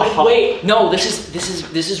 What? Wait, no. This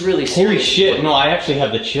is really serious. Holy shit! No, I actually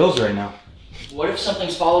have the chills right now. What if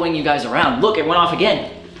something's following you guys around? Look, it went off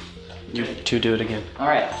again. You two do it again. All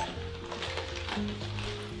right.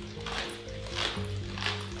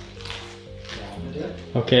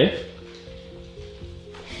 Okay.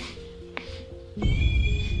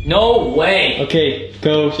 No way. Okay,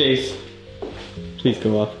 go, Chase. Please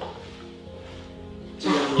go off.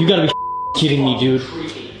 You gotta be kidding me, dude.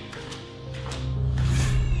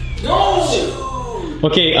 No!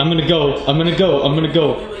 Okay, I'm gonna go. I'm gonna go. I'm gonna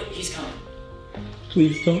go. Wait, he's coming.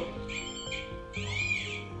 Please don't.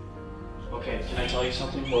 Okay, can I tell you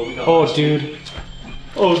something? What we got Oh, dude.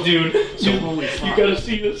 Oh, dude. So, you gotta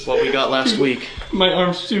see this. What we got last week. My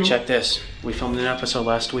arms too. Check this. We filmed an episode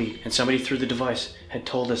last week, and somebody through the device had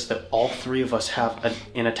told us that all three of us have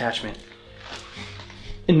an attachment.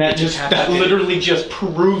 And that literally just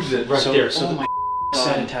proves it right there. So my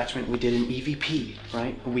said attachment, we did an EVP,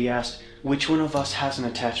 right? We asked which one of us has an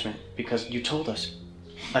attachment because you told us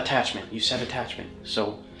attachment. You said attachment.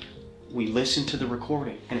 So we listened to the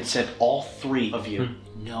recording, and it said all three of you.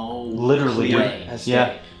 No. Literally. way.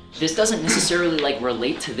 Yeah. This doesn't necessarily like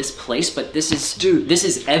relate to this place, but this is, dude, this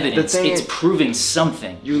is evidence. It's proving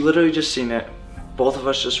something. You literally just seen it. Both of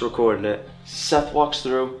us just recorded it. Seth walks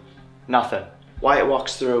through, nothing. Wyatt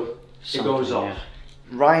walks through, it goes off.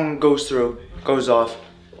 Ryan goes through, goes off.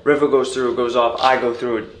 River goes through, goes off. I go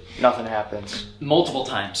through it, nothing happens. Multiple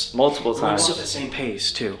times. Multiple We're times. at the same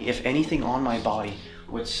pace too. If anything on my body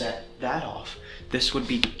would set that off, this would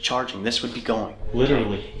be charging. This would be going.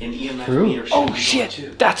 Literally. An EMF True. meter should Oh be going shit!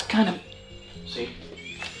 too. That's kind of. See?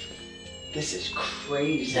 This is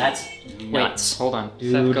crazy. That's nuts. Wait, hold on.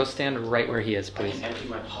 Dude. Seth, go stand right where he is, I please. can empty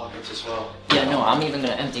my pockets as well. Yeah, no, I'm even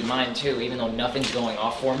gonna empty mine too, even though nothing's going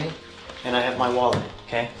off for me. And I have my wallet,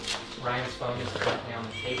 okay? Ryan's phone is currently on the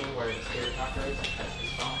table where the spirit talker is. That's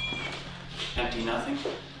his phone. Empty nothing.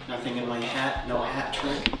 Nothing in my hat. No hat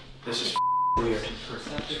trick. This is weird.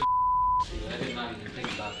 Perceptive. I did not even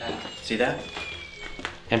think about that. See that?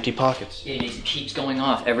 Empty pockets. It keeps going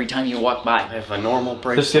off every time you walk by. I have a normal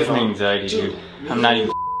break. This gives me anxiety, dude. I'm not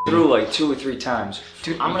even. Through like 2 or 3 times.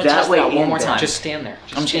 Dude, I'm gonna That test way that one in more there. time. Just stand there.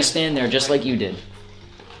 I'm just gonna stand there just like you did.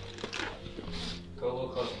 Go a little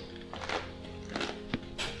closer.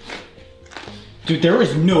 Dude, there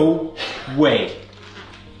is no way.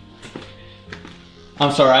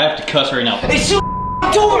 I'm sorry, I have to cuss right now. It's so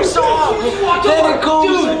doors off! Then it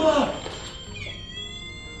goes up!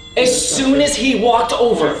 As soon as he walked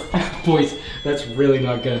over. Boys, that's really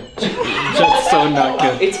not good. That's so not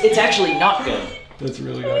good. It's actually not good. That's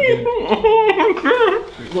really not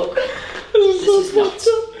good. Look, this is nuts.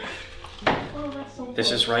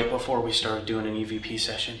 This is right before we started doing an EVP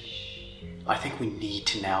session. I think we need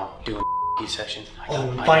to now do an EVP session. I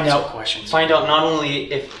Find have some out. questions. Find out not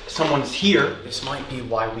only if someone's here. This might be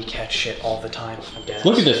why we catch shit all the time. I'm dead.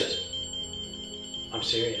 Look at this. I'm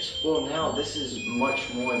serious. Well, now this is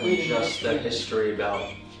much more than just the history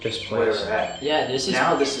about This where place. we're at. Yeah, this is.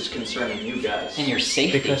 Now this is concerning you guys. And your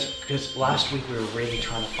safety. Because last week we were really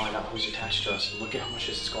trying to find out who's attached to us, and look at how much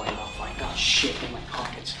this is going off. I got shit in my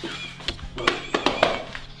pockets. Look.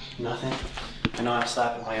 Nothing. I know I'm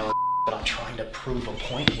slapping my own, but I'm trying to prove a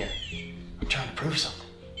point here. I'm trying to prove something.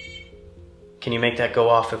 Can you make that go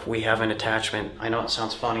off if we have an attachment? I know it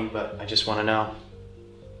sounds funny, but I just want to know.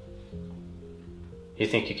 You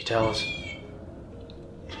think you could tell us?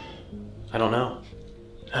 I don't know.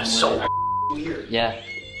 That's so weird. Yeah.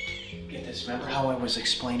 Get this. Remember how I was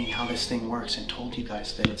explaining how this thing works and told you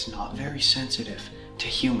guys that it's not very sensitive to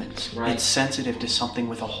humans. Right. It's sensitive to something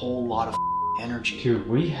with a whole lot of energy. Dude,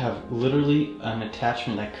 we have literally an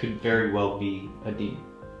attachment that could very well be a demon.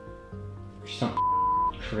 Or something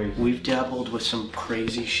crazy. We've dabbled with some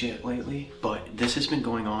crazy shit lately, but this has been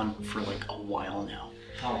going on for like a while now.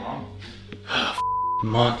 How long?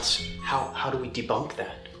 Months. How do we debunk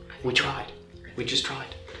that? We tried. We just tried.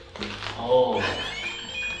 Oh.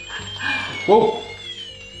 Whoa!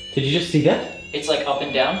 Did you just see that? It's like up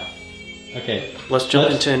and down. Okay. Let's jump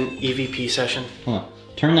into an EVP session. Hold on.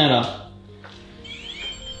 Turn that off.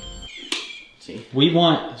 See? We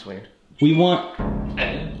want... That's weird. We want...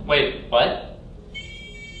 Wait, what?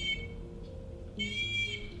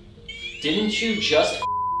 Didn't you just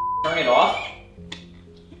turn it off?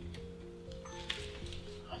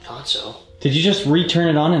 I thought so. Did you just re-turn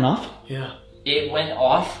it on and off? Yeah. It went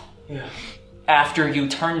off? Yeah. After you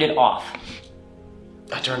turned it off.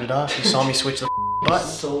 I turned it off. You saw me switch the button.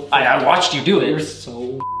 So I watched you do it. You're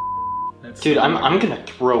so... Dude, I'm gonna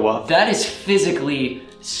throw up. That is physically,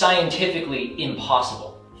 scientifically impossible.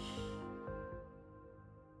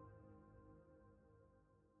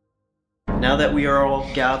 Now that we are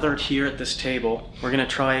all gathered here at this table, we're gonna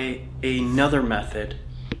try another method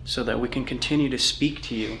so that we can continue to speak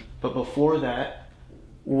to you. But before that,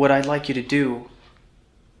 what I'd like you to do...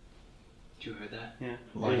 Did you hear that? Yeah.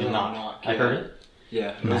 Like a knock. I heard it.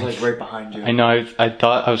 Yeah, it was like right behind you. I know, I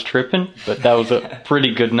thought I was tripping, but that was a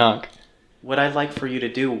pretty good knock. What I'd like for you to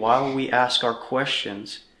do while we ask our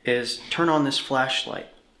questions is turn on this flashlight.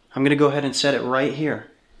 I'm gonna go ahead and set it right here.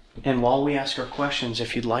 And while we ask our questions,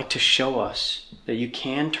 if you'd like to show us that you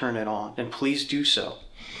can turn it on, then please do so.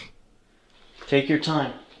 Take your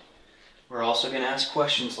time. We're also going to ask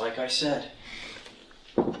questions, like I said.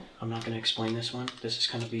 I'm not going to explain this one. This is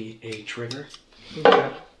going to be a trigger.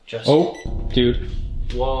 Just oh, dude.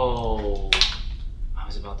 Whoa. I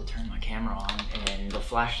was about to turn my camera on and the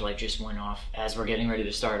flashlight just went off as we're getting ready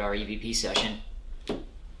to start our EVP session.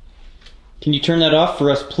 Can you turn that off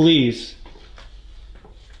for us, please?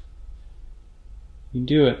 You can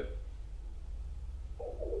do it.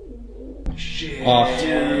 Shit, off.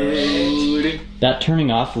 dude. That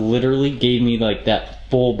turning off literally gave me like that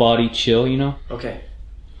full body chill, you know? Okay,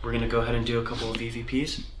 we're gonna go ahead and do a couple of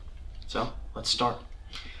EVPs. So, let's start.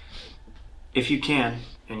 If you can,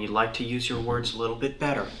 and you'd like to use your words a little bit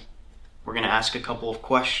better, we're gonna ask a couple of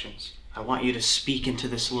questions. I want you to speak into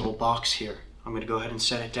this little box here. I'm gonna go ahead and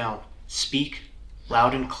set it down. Speak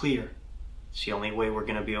loud and clear. It's the only way we're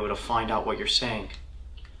gonna be able to find out what you're saying.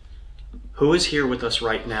 Who is here with us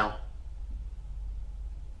right now?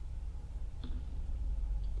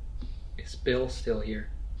 Is Bill still here?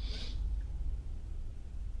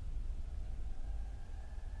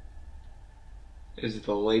 Is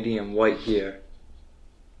the lady in white here?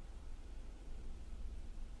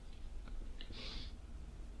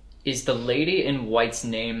 Is the lady in white's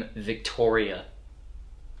name Victoria?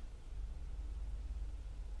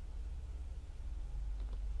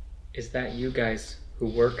 Is that you guys who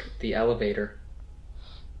work the elevator?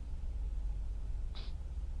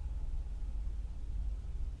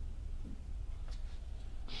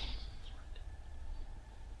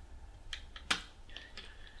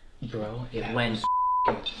 Bro, it went.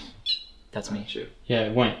 That's me. Yeah,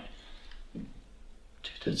 it went. Dude,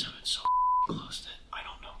 that sounded so close that I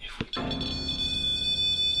don't know if we can.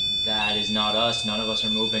 That is not us. None of us are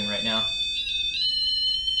moving right now.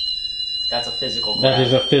 That's a physical grab. That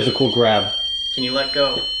is a physical grab. Can you let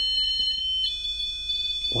go?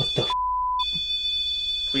 What the f?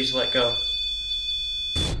 Please let go.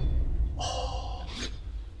 Oh.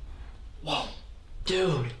 Whoa.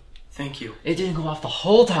 Dude. Thank you. It didn't go off the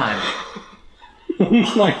whole time. Oh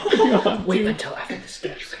my god. Wait until after the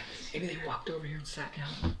steps. Maybe they walked over here and sat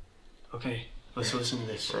down. Okay, let's listen to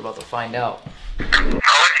this. We're about to find out. Who is here with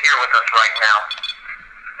us right now?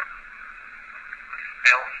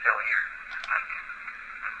 Bill's still here.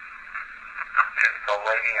 Is the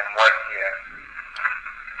lady in white here?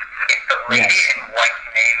 Is the lady in white's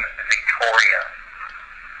name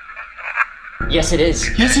Victoria? Yes, it is.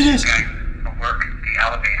 Yes, it is. Work the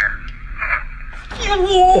elevator.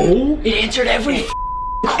 Oh, it answered every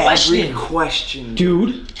question. Every question.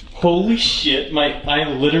 Dude, holy shit. I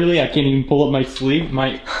literally can't even pull up my sleeve.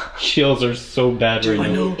 My chills are so bad right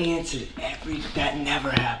now. It answered every... That never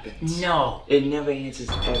happens. No. It never answers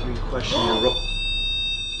every question you wrote.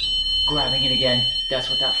 Grabbing it again. That's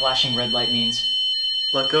what that flashing red light means.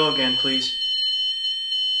 Let go again, please.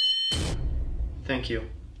 Thank you.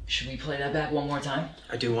 Should we play that back one more time?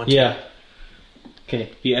 I do want to. Yeah.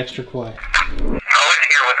 Okay, be extra quiet. Who is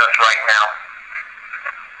here with us right now?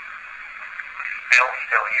 Bill's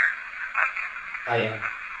still here. I am. Is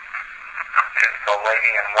the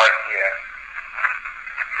lady in white here?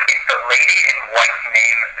 Is the lady in white's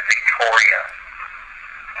name Victoria?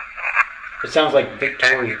 It sounds like And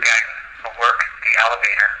Victoria. you guys will work the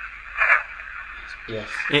elevator. Yes.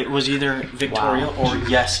 It was either Victoria or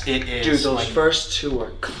yes, it is. Dude, those like, first two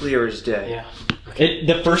are clear as day. Yeah.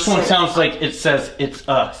 The first one sounds like it says it's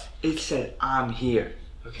us. It said, I'm here.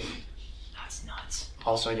 Okay. That's nuts.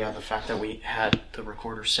 Also, yeah, the fact that we had the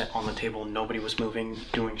recorder set on the table and nobody was moving,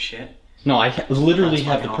 doing shit. No, I literally That's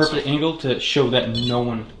have the fucking perfect awesome. angle to show that no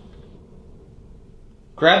one...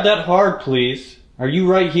 Grab that hard, please. Are you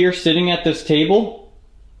right here sitting at this table?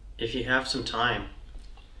 If you have some time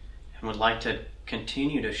and would like to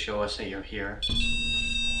continue to show us that you're here,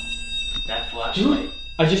 that flashlight. Dude,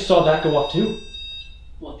 I just saw that go off too.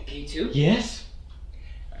 What, the K2? Yes.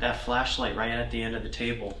 That flashlight right at the end of the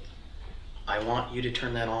table. I want you to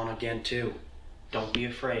turn that on again too. Don't be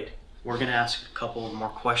afraid. We're gonna ask a couple more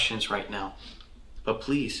questions right now. But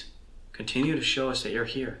please, continue to show us that you're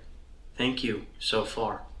here. Thank you so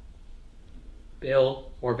far.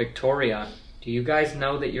 Bill or Victoria, do you guys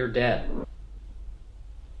know that you're dead?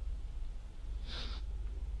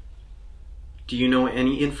 Do you know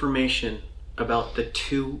any information about the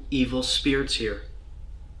two evil spirits here?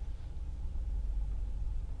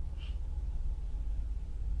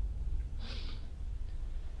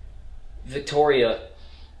 Victoria,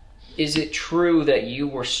 is it true that you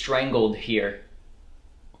were strangled here?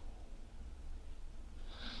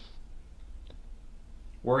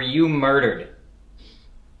 Were you murdered?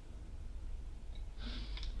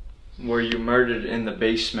 Were you murdered in the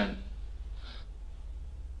basement?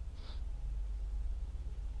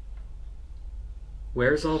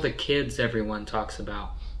 Where's all the kids everyone talks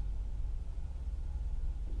about?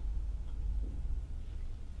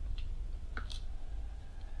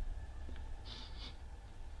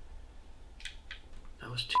 That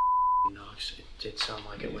was too knocks. It did sound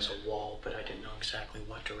like it was a wall, but I didn't know exactly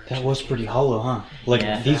what direction. That was it pretty came hollow, huh? Like,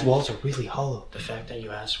 Yeah. these walls are really hollow. The fact that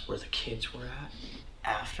you asked where the kids were at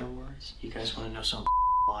afterwards, you guys want to know something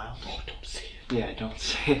wild? Oh, don't say it. Yeah, don't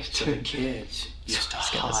say it. So the kids used to I was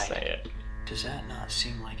gonna hide. say it. Does that not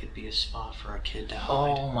seem like it'd be a spot for a kid to hide?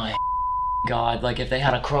 Oh my god, like if they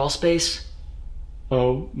had a crawl space?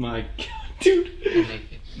 Oh my god, dude.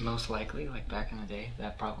 Most likely, like back in the day,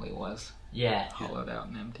 that probably was. Yeah. Hollowed out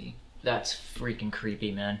and empty. That's freaking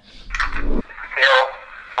creepy, man. Bill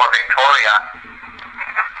or Victoria,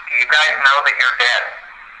 do you guys know that you're dead?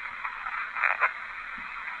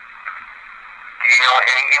 Do you know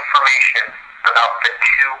any information about the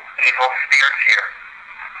two evil spirits here?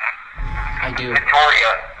 I do.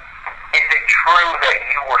 Victoria, is it true that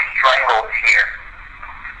you were strangled here?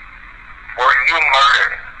 Were you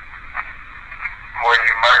murdered? Were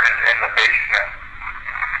you murdered in the basement?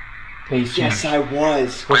 Basement. Yes, I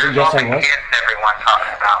was. Was it yes, I was? Kids everyone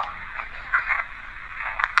talking about.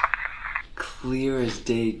 Clear as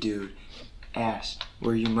day, dude. Asked,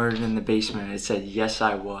 were you murdered in the basement? And it said, yes,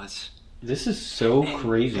 I was. This is so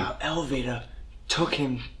crazy. The elevator took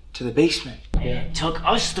him to the basement. It took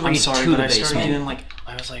us three I'm sorry, to but the I started basement. doing like,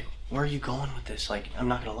 I was like, where are you going with this? Like, I'm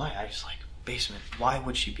not gonna lie, I was like, basement. Why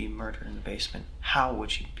would she be murdered in the basement? How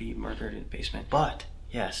would she be murdered in the basement? But,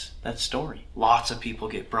 yes, that story. Lots of people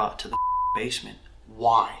get brought to the basement.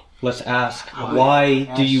 Why? Let's ask, why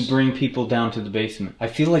do you bring people down to the basement? I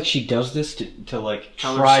feel like she does this to like,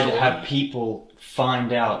 Tell her try to story. have people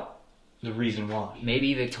find out the reason why.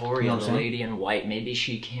 Maybe Victoria, You know what the I'm saying? lady in white, maybe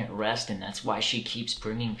she can't rest and that's why she keeps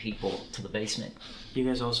bringing people to the basement. You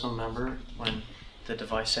guys also remember when the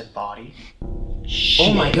device said body?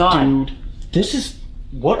 Oh my god. Dude, this is...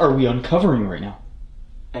 What are we uncovering right now?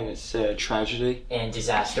 And it's tragedy. And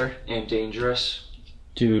disaster. And dangerous.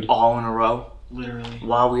 Dude. All in a row. Literally.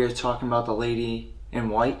 While we were talking about the lady in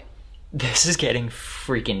white. This is getting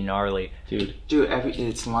freaking gnarly. Dude. Dude,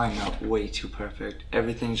 it's lining up way too perfect.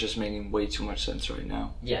 Everything's just making way too much sense right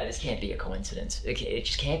now. Yeah, this can't be a coincidence. It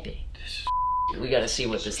just can't be. We gotta see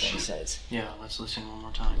what this thing says. Yeah, let's listen one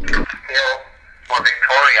more time. Bill or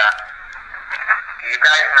Victoria, do you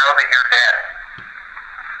guys know that you're dead?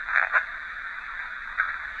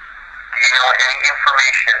 Do you know any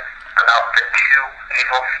information about the two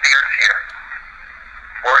evil spirits here?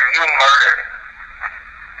 Were you murdered?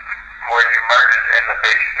 Were you murdered in the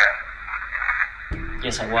basement?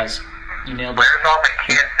 Yes, I was. You nailed it. Where's all the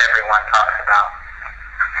kids everyone talks about?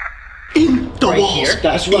 In the Right walls. here?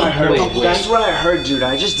 That's what I heard. Wait. That's what I heard, dude.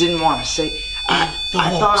 I just didn't want to say. I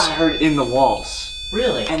thought I heard in the walls.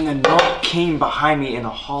 Really? And the knock came behind me in a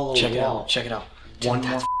hollow Check it wall. out. Check it out. One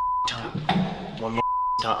more time. One more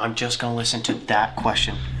time. I'm just gonna listen to that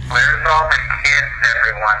question. Where's all the kids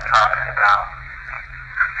everyone talks about?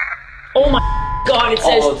 Oh my god, it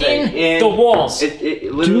says in the walls.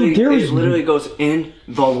 It literally, Dude, it literally goes in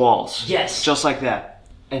the walls. Yes. Just like that.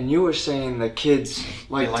 And you were saying the kids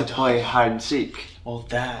like to play hide and seek. Well,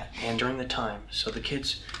 that, and during the time, so the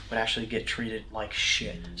kids would actually get treated like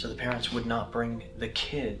shit. So the parents would not bring the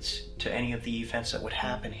kids to any of the events that would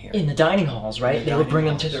happen here. In the dining halls, right? In the They would dining bring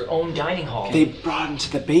halls. them to their own dining hall. They brought him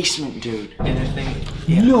to the basement, dude. And if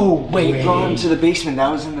they, No way. They brought him to the basement.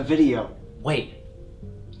 That was in the video. Wait.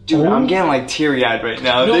 Dude, I'm getting like teary-eyed right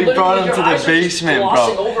now. No, They brought literally, them to your eyes the are just basement,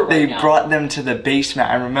 glossing bro. over right They now. brought them to the basement.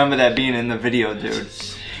 I remember that being in the video, dude.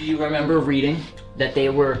 Do you remember reading that they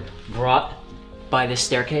were brought by this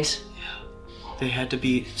staircase? They had to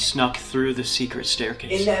be snuck through the secret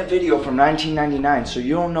staircase. In that video from 1999, so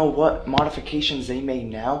you don't know what modifications they made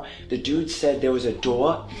now. The dude said there was a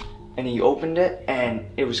door, and he opened it, and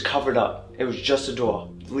it was covered up. It was just a door,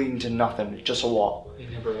 leading to nothing, just a wall. They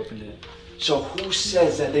never opened it. So who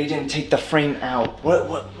says that they didn't take the frame out?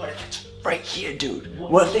 What if it's right here, dude?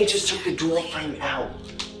 What if they just took the door frame out?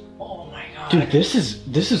 Oh my god. Dude, this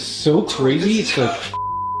is so crazy. It's like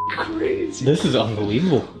crazy. This is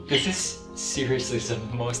unbelievable. This is seriously some of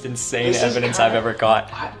the most insane evidence I've ever got.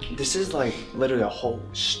 This is like literally a whole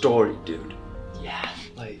story, dude. Yeah.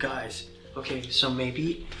 Like, guys, okay, so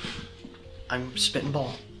maybe I'm spitting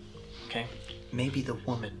ball, okay? Maybe the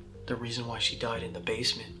woman, the reason why she died in the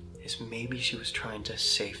basement is maybe she was trying to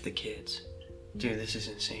save the kids. Dude, this is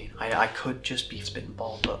insane. I could just be spitting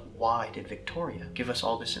ball, but why did Victoria give us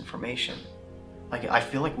all this information? Like, I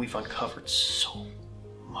feel like we've uncovered so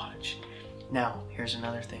much. Now, here's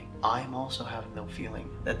another thing. I'm also having the feeling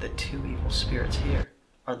that the two evil spirits here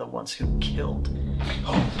are the ones who killed.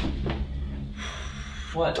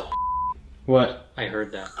 What? What? I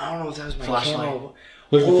heard that. I don't know if that was my Flashlight. camera.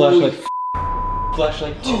 Look at the flashlight.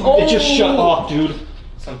 Flashlight. Dude, it just shut off, dude.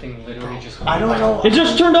 Something literally just... I don't know. It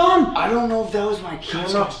just turned on. I don't know if that was my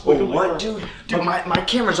camera or what, dude. But my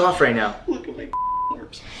camera's off right now. Look at my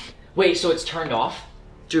Wait, so it's turned off?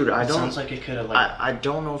 Dude, I It don't. sounds like it could have like. I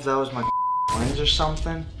don't know if that was my lens or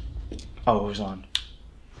something. Oh, it was on.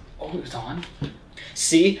 Oh, it was on?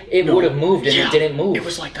 See? It would have moved and it didn't move. It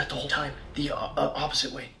was like that the whole time. The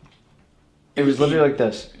opposite way. It was literally like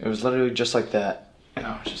this. It was literally just like that. And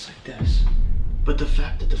I was just like this. But the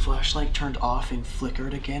fact that the flashlight turned off and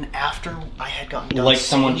flickered again after I had gotten done Like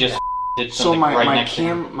someone saying just that. did So something right my next to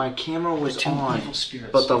him. camera was The two on, evil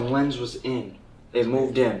spirits. but the lens was in. It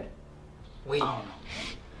moved in. Wait. I don't know.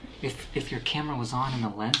 If your camera was on and the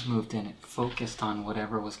lens moved in, it focused on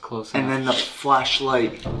whatever was close And then enough. the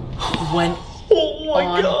flashlight went Oh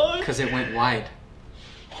my god! because it went wide.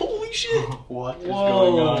 Holy shit! What is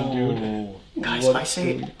going on, dude? Guys, What I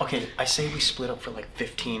say, is- okay, I say we split up for like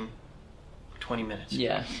 15, 20 minutes.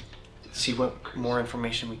 Yeah. See what more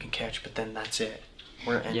information we can catch, but then that's it.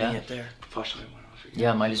 We're ending it there. Flashlight went off again.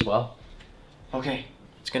 Yeah, might as well. Okay,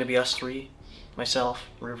 it's gonna be us three, myself,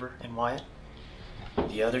 River, and Wyatt.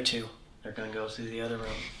 The other two, they're gonna go through the other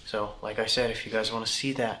room. So, like I said, if you guys want to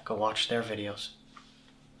see that, go watch their videos.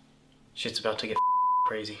 Shit's about to get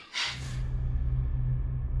crazy.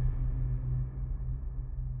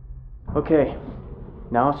 Okay,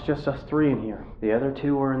 now it's just us three in here. The other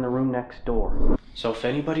two are in the room next door. So if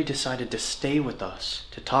anybody decided to stay with us,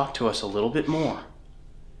 to talk to us a little bit more,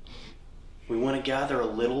 we want to gather a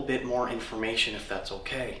little bit more information if that's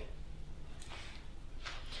okay.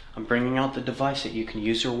 I'm bringing out the device that you can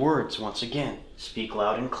use your words once again. Speak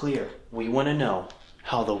loud and clear. We want to know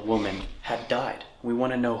how the woman had died. We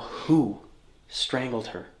want to know who strangled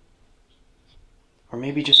her. Or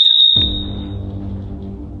maybe just...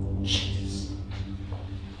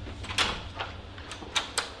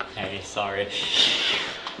 Hey, sorry.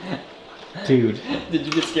 Dude. Did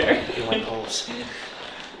you get scared? It went pulse.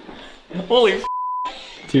 Holy f***.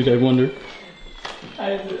 Dude, I wonder.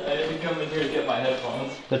 I didn't come in here to get my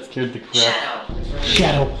headphones. That scared the crap.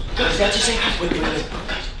 Shadow. Guys, that's just saying. Wait. Guys,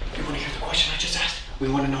 you want to hear the question I just asked? We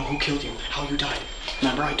want to know who killed you, how you died.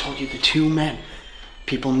 Remember I told you the two men.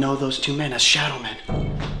 People know those two men as shadow men.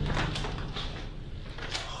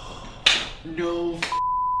 No.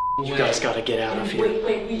 You guys gotta get out of here.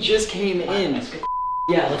 Wait, we just came in.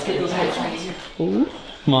 Yeah, let's get those headphones. Oh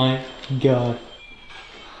my god.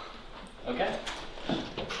 Okay.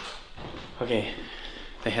 Okay,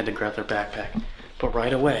 they had to grab their backpack. But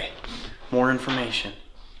right away, more information.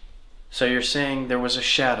 So you're saying there was a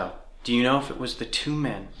shadow. Do you know if it was the two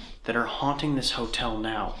men that are haunting this hotel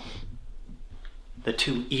now? The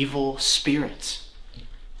two evil spirits.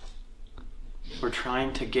 We're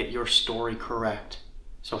trying to get your story correct.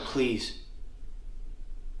 So please.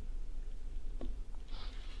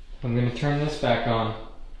 I'm gonna turn this back on.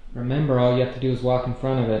 Remember, all you have to do is walk in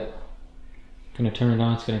front of it. Gonna turn it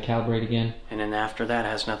on, it's gonna calibrate again. And then after that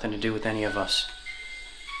has nothing to do with any of us.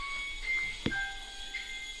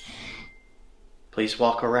 Please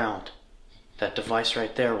walk around. That device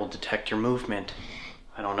right there will detect your movement.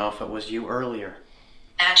 I don't know if it was you earlier.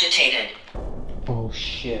 Agitated. Oh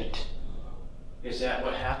shit. Is that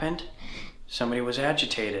what happened? Somebody was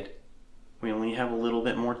agitated. We only have a little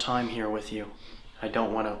bit more time here with you. I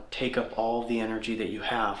don't want to take up all the energy that you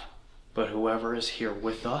have. But whoever is here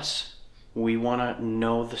with us, we want to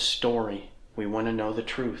know the story. We want to know the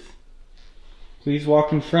truth. Please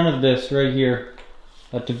walk in front of this right here.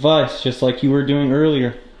 That device, just like you were doing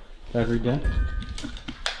earlier. Battery dead?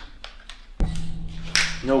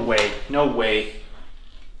 No way. No way.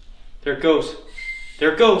 There it goes.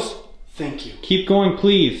 There it goes. Thank you. Keep going,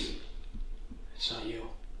 please. It's not you.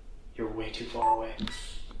 You're way too far away.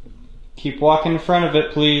 Keep walking in front of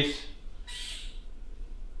it, please.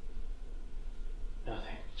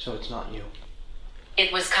 Nothing. So it's not you.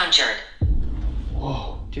 It was conjured.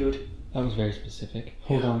 Whoa, dude. That was very specific.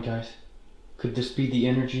 Hold on, guys. Could this be the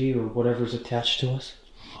energy or whatever's attached to us?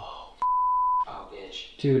 Oh,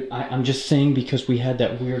 bitch. Dude, I'm just saying because we had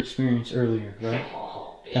that weird experience earlier, right?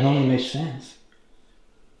 Oh, bitch. That only makes sense.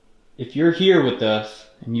 If you're here with us,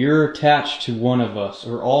 and you're attached to one of us,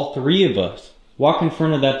 or all three of us, walk in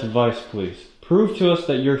front of that device, please. Prove to us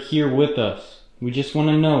that you're here with us. We just want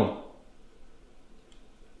to know.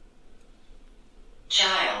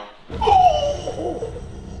 Child.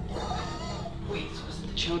 Wait, so is it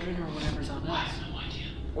the children or whatever's on us? I have no idea.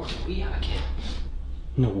 Or do we have a kid?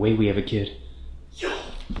 No way we have a kid. Yo.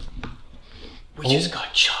 We just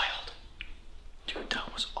got child. Dude,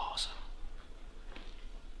 that was awesome.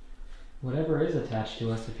 Whatever is attached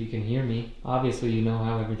to us, if you can hear me, obviously you know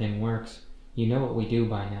how everything works. You know what we do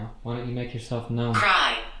by now. Why don't you make yourself known?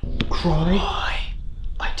 Cry. Cry? Why?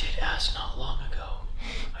 I did ask not long ago.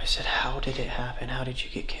 I said, how did it happen? How did you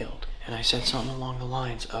get killed? And I said something along the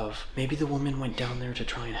lines of, maybe the woman went down there to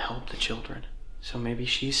try and help the children. So maybe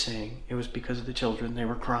she's saying it was because of the children, they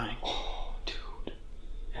were crying. Oh, dude.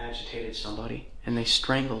 Agitated somebody, and they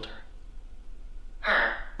strangled her.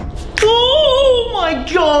 Her. Oh my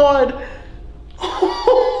god!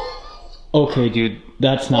 Okay, dude,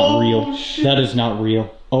 that's not real. Shit. That is not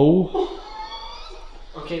real. Oh.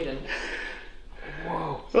 Okay then.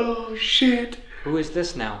 Whoa. Oh shit. Who is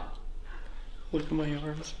this now? Look at my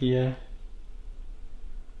arms. Yeah.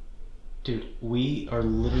 Dude, we are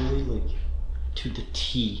literally like to the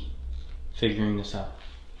T figuring this out.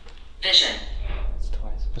 Vision. That's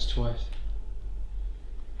twice. That's twice.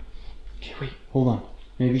 Okay, wait, hold on.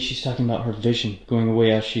 Maybe she's talking about her vision going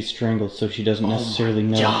away as she's strangled, so she doesn't necessarily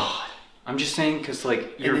know. God. I'm just saying, because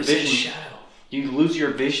like your And there's a vision, shadow. you lose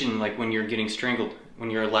your vision like when you're getting strangled,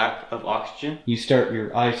 when you're a lack of oxygen.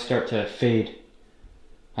 Your eyes start to fade.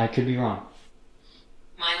 I could be wrong.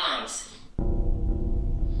 My lungs.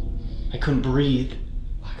 I couldn't breathe.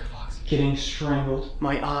 Lack of oxygen. Getting strangled.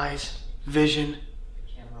 My eyes, vision,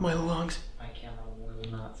 Camera. my lungs. My camera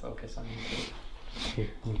will not focus on you. Here,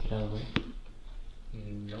 let me get out of the way.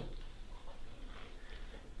 Nope.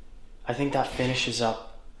 I think that finishes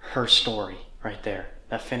up her story right there.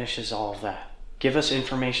 That finishes all of that. Give us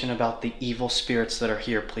information about the evil spirits that are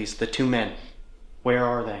here, please. The two men. Where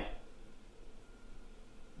are they?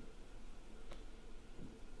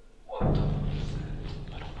 What? I don't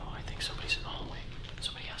know. I think somebody's in the hallway.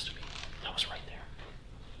 Somebody has to be. That was right there.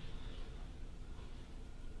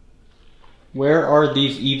 Where are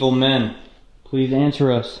these evil men? Please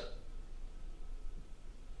answer us.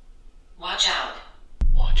 Watch out.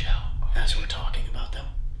 Watch out as we're talking about them.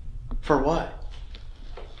 For what?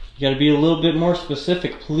 You gotta be a little bit more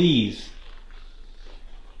specific, please.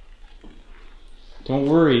 Don't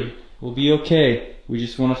worry, we'll be okay. We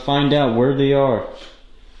just want to find out where they are.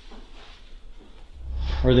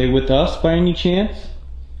 Are they with us by any chance?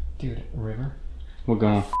 Dude, River, We're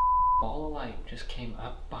going. ball of light just came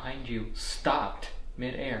up behind you, stopped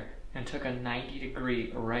mid-air, and took a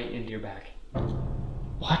 90-degree right into your back.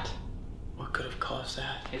 What? What could have caused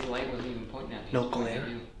that? His light wasn't even pointing at me. No It was pointing glare? at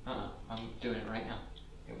you. I'm doing it right now.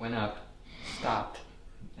 It went up, stopped,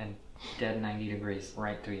 and dead 90 degrees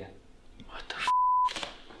right through you. What the f?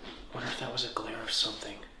 Wonder if that was a glare of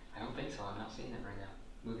something. I don't think so. I'm not seeing it right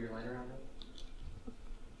now. Move your light around.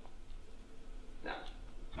 No.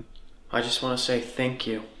 I just want to say thank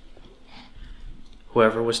you.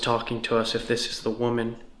 Whoever was talking to us, if this is the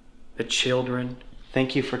woman, the children,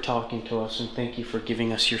 thank you for talking to us and thank you for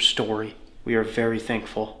giving us your story. We are very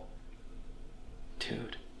thankful.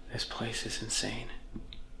 Dude, this place is insane.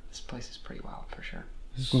 This place is pretty wild for sure.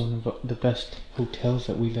 This is one of the best hotels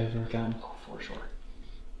that we've ever gotten. Oh, for sure.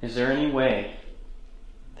 Is there any way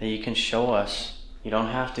that you can show us? You don't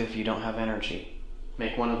have to if you don't have energy.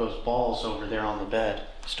 Make one of those balls over there on the bed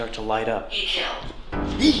start to light up. He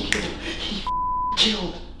killed. He killed. He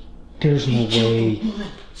killed. There's no way. Woman.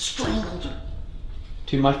 Strangled her.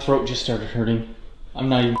 Dude, my throat just started hurting. I'm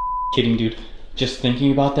not even kidding, dude. Just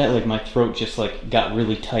thinking about that, like my throat just like got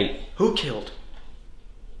really tight. Who killed?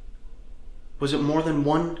 Was it more than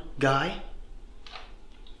one guy?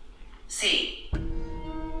 C.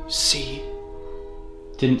 see?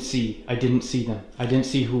 Didn't see. I didn't see them. I didn't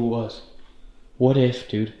see who it was. What if,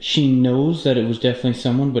 dude? She knows that it was definitely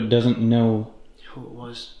someone, but doesn't know Who it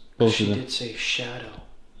was? both She of them. did say shadow.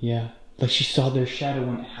 Yeah. Like she saw their shadow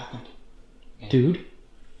when it happened. Dude,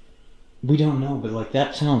 we don't know, but like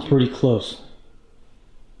that sounds pretty close.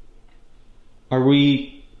 Are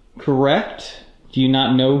we correct? Do you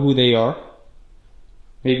not know who they are?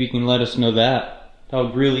 Maybe you can let us know that. That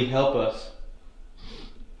would really help us.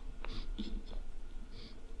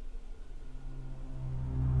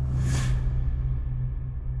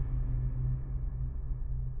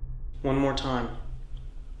 One more time.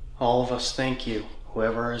 All of us thank you.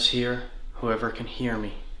 Whoever is here, whoever can hear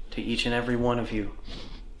me. To each and every one of you,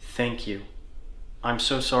 thank you. I'm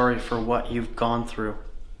so sorry for what you've gone through.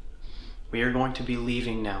 We are going to be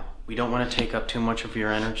leaving now. We don't want to take up too much of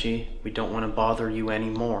your energy. We don't want to bother you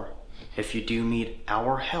anymore. If you do need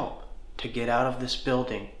our help to get out of this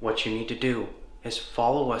building, what you need to do is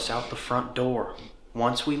follow us out the front door.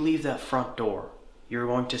 Once we leave that front door, you're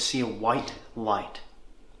going to see a white light,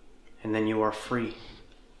 and then you are free.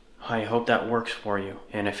 I hope that works for you,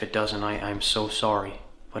 and if it doesn't, I'm so sorry,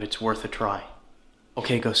 but it's worth a try.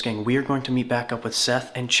 Okay, Ghost Gang, we are going to meet back up with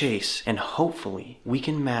Seth and Chase, and hopefully we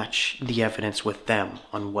can match the evidence with them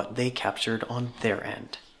on what they captured on their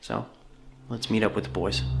end. So, let's meet up with the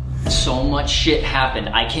boys. So much shit happened.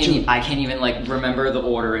 I can't even like remember the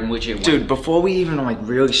order in which it went. Dude, before we even like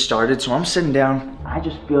really started, so I'm sitting down, I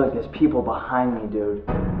just feel like there's people behind me, dude.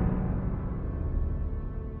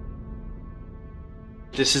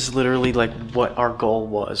 This is literally like what our goal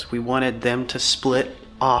was. We wanted them to split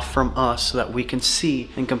off from us so that we can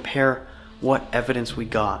see and compare what evidence we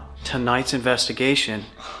got. Tonight's investigation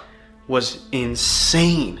was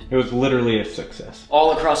insane. It was literally a success.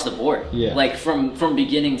 All across the board. Yeah. Like from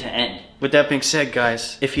beginning to end. With that being said,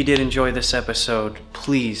 guys, if you did enjoy this episode,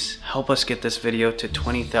 please help us get this video to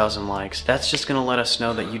 20,000 likes. That's just gonna let us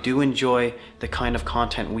know that you do enjoy the kind of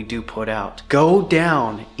content we do put out. Go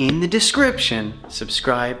down in the description,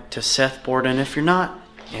 subscribe to Seth Borden if you're not,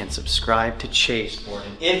 and subscribe to Chase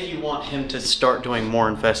Borden if you want him to start doing more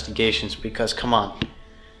investigations, because come on.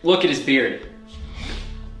 Look at his beard.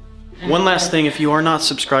 One last thing, if you are not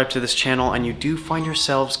subscribed to this channel and you do find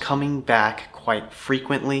yourselves coming back quite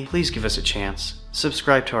frequently, please give us a chance.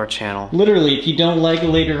 Subscribe to our channel. Literally, if you don't like it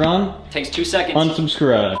later on, takes 2 seconds.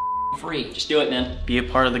 Unsubscribe. Free. Just do it, man. Be a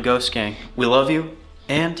part of the Ghost Gang. We love you,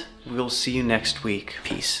 and we'll see you next week.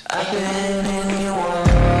 Peace. I've been in your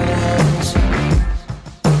world.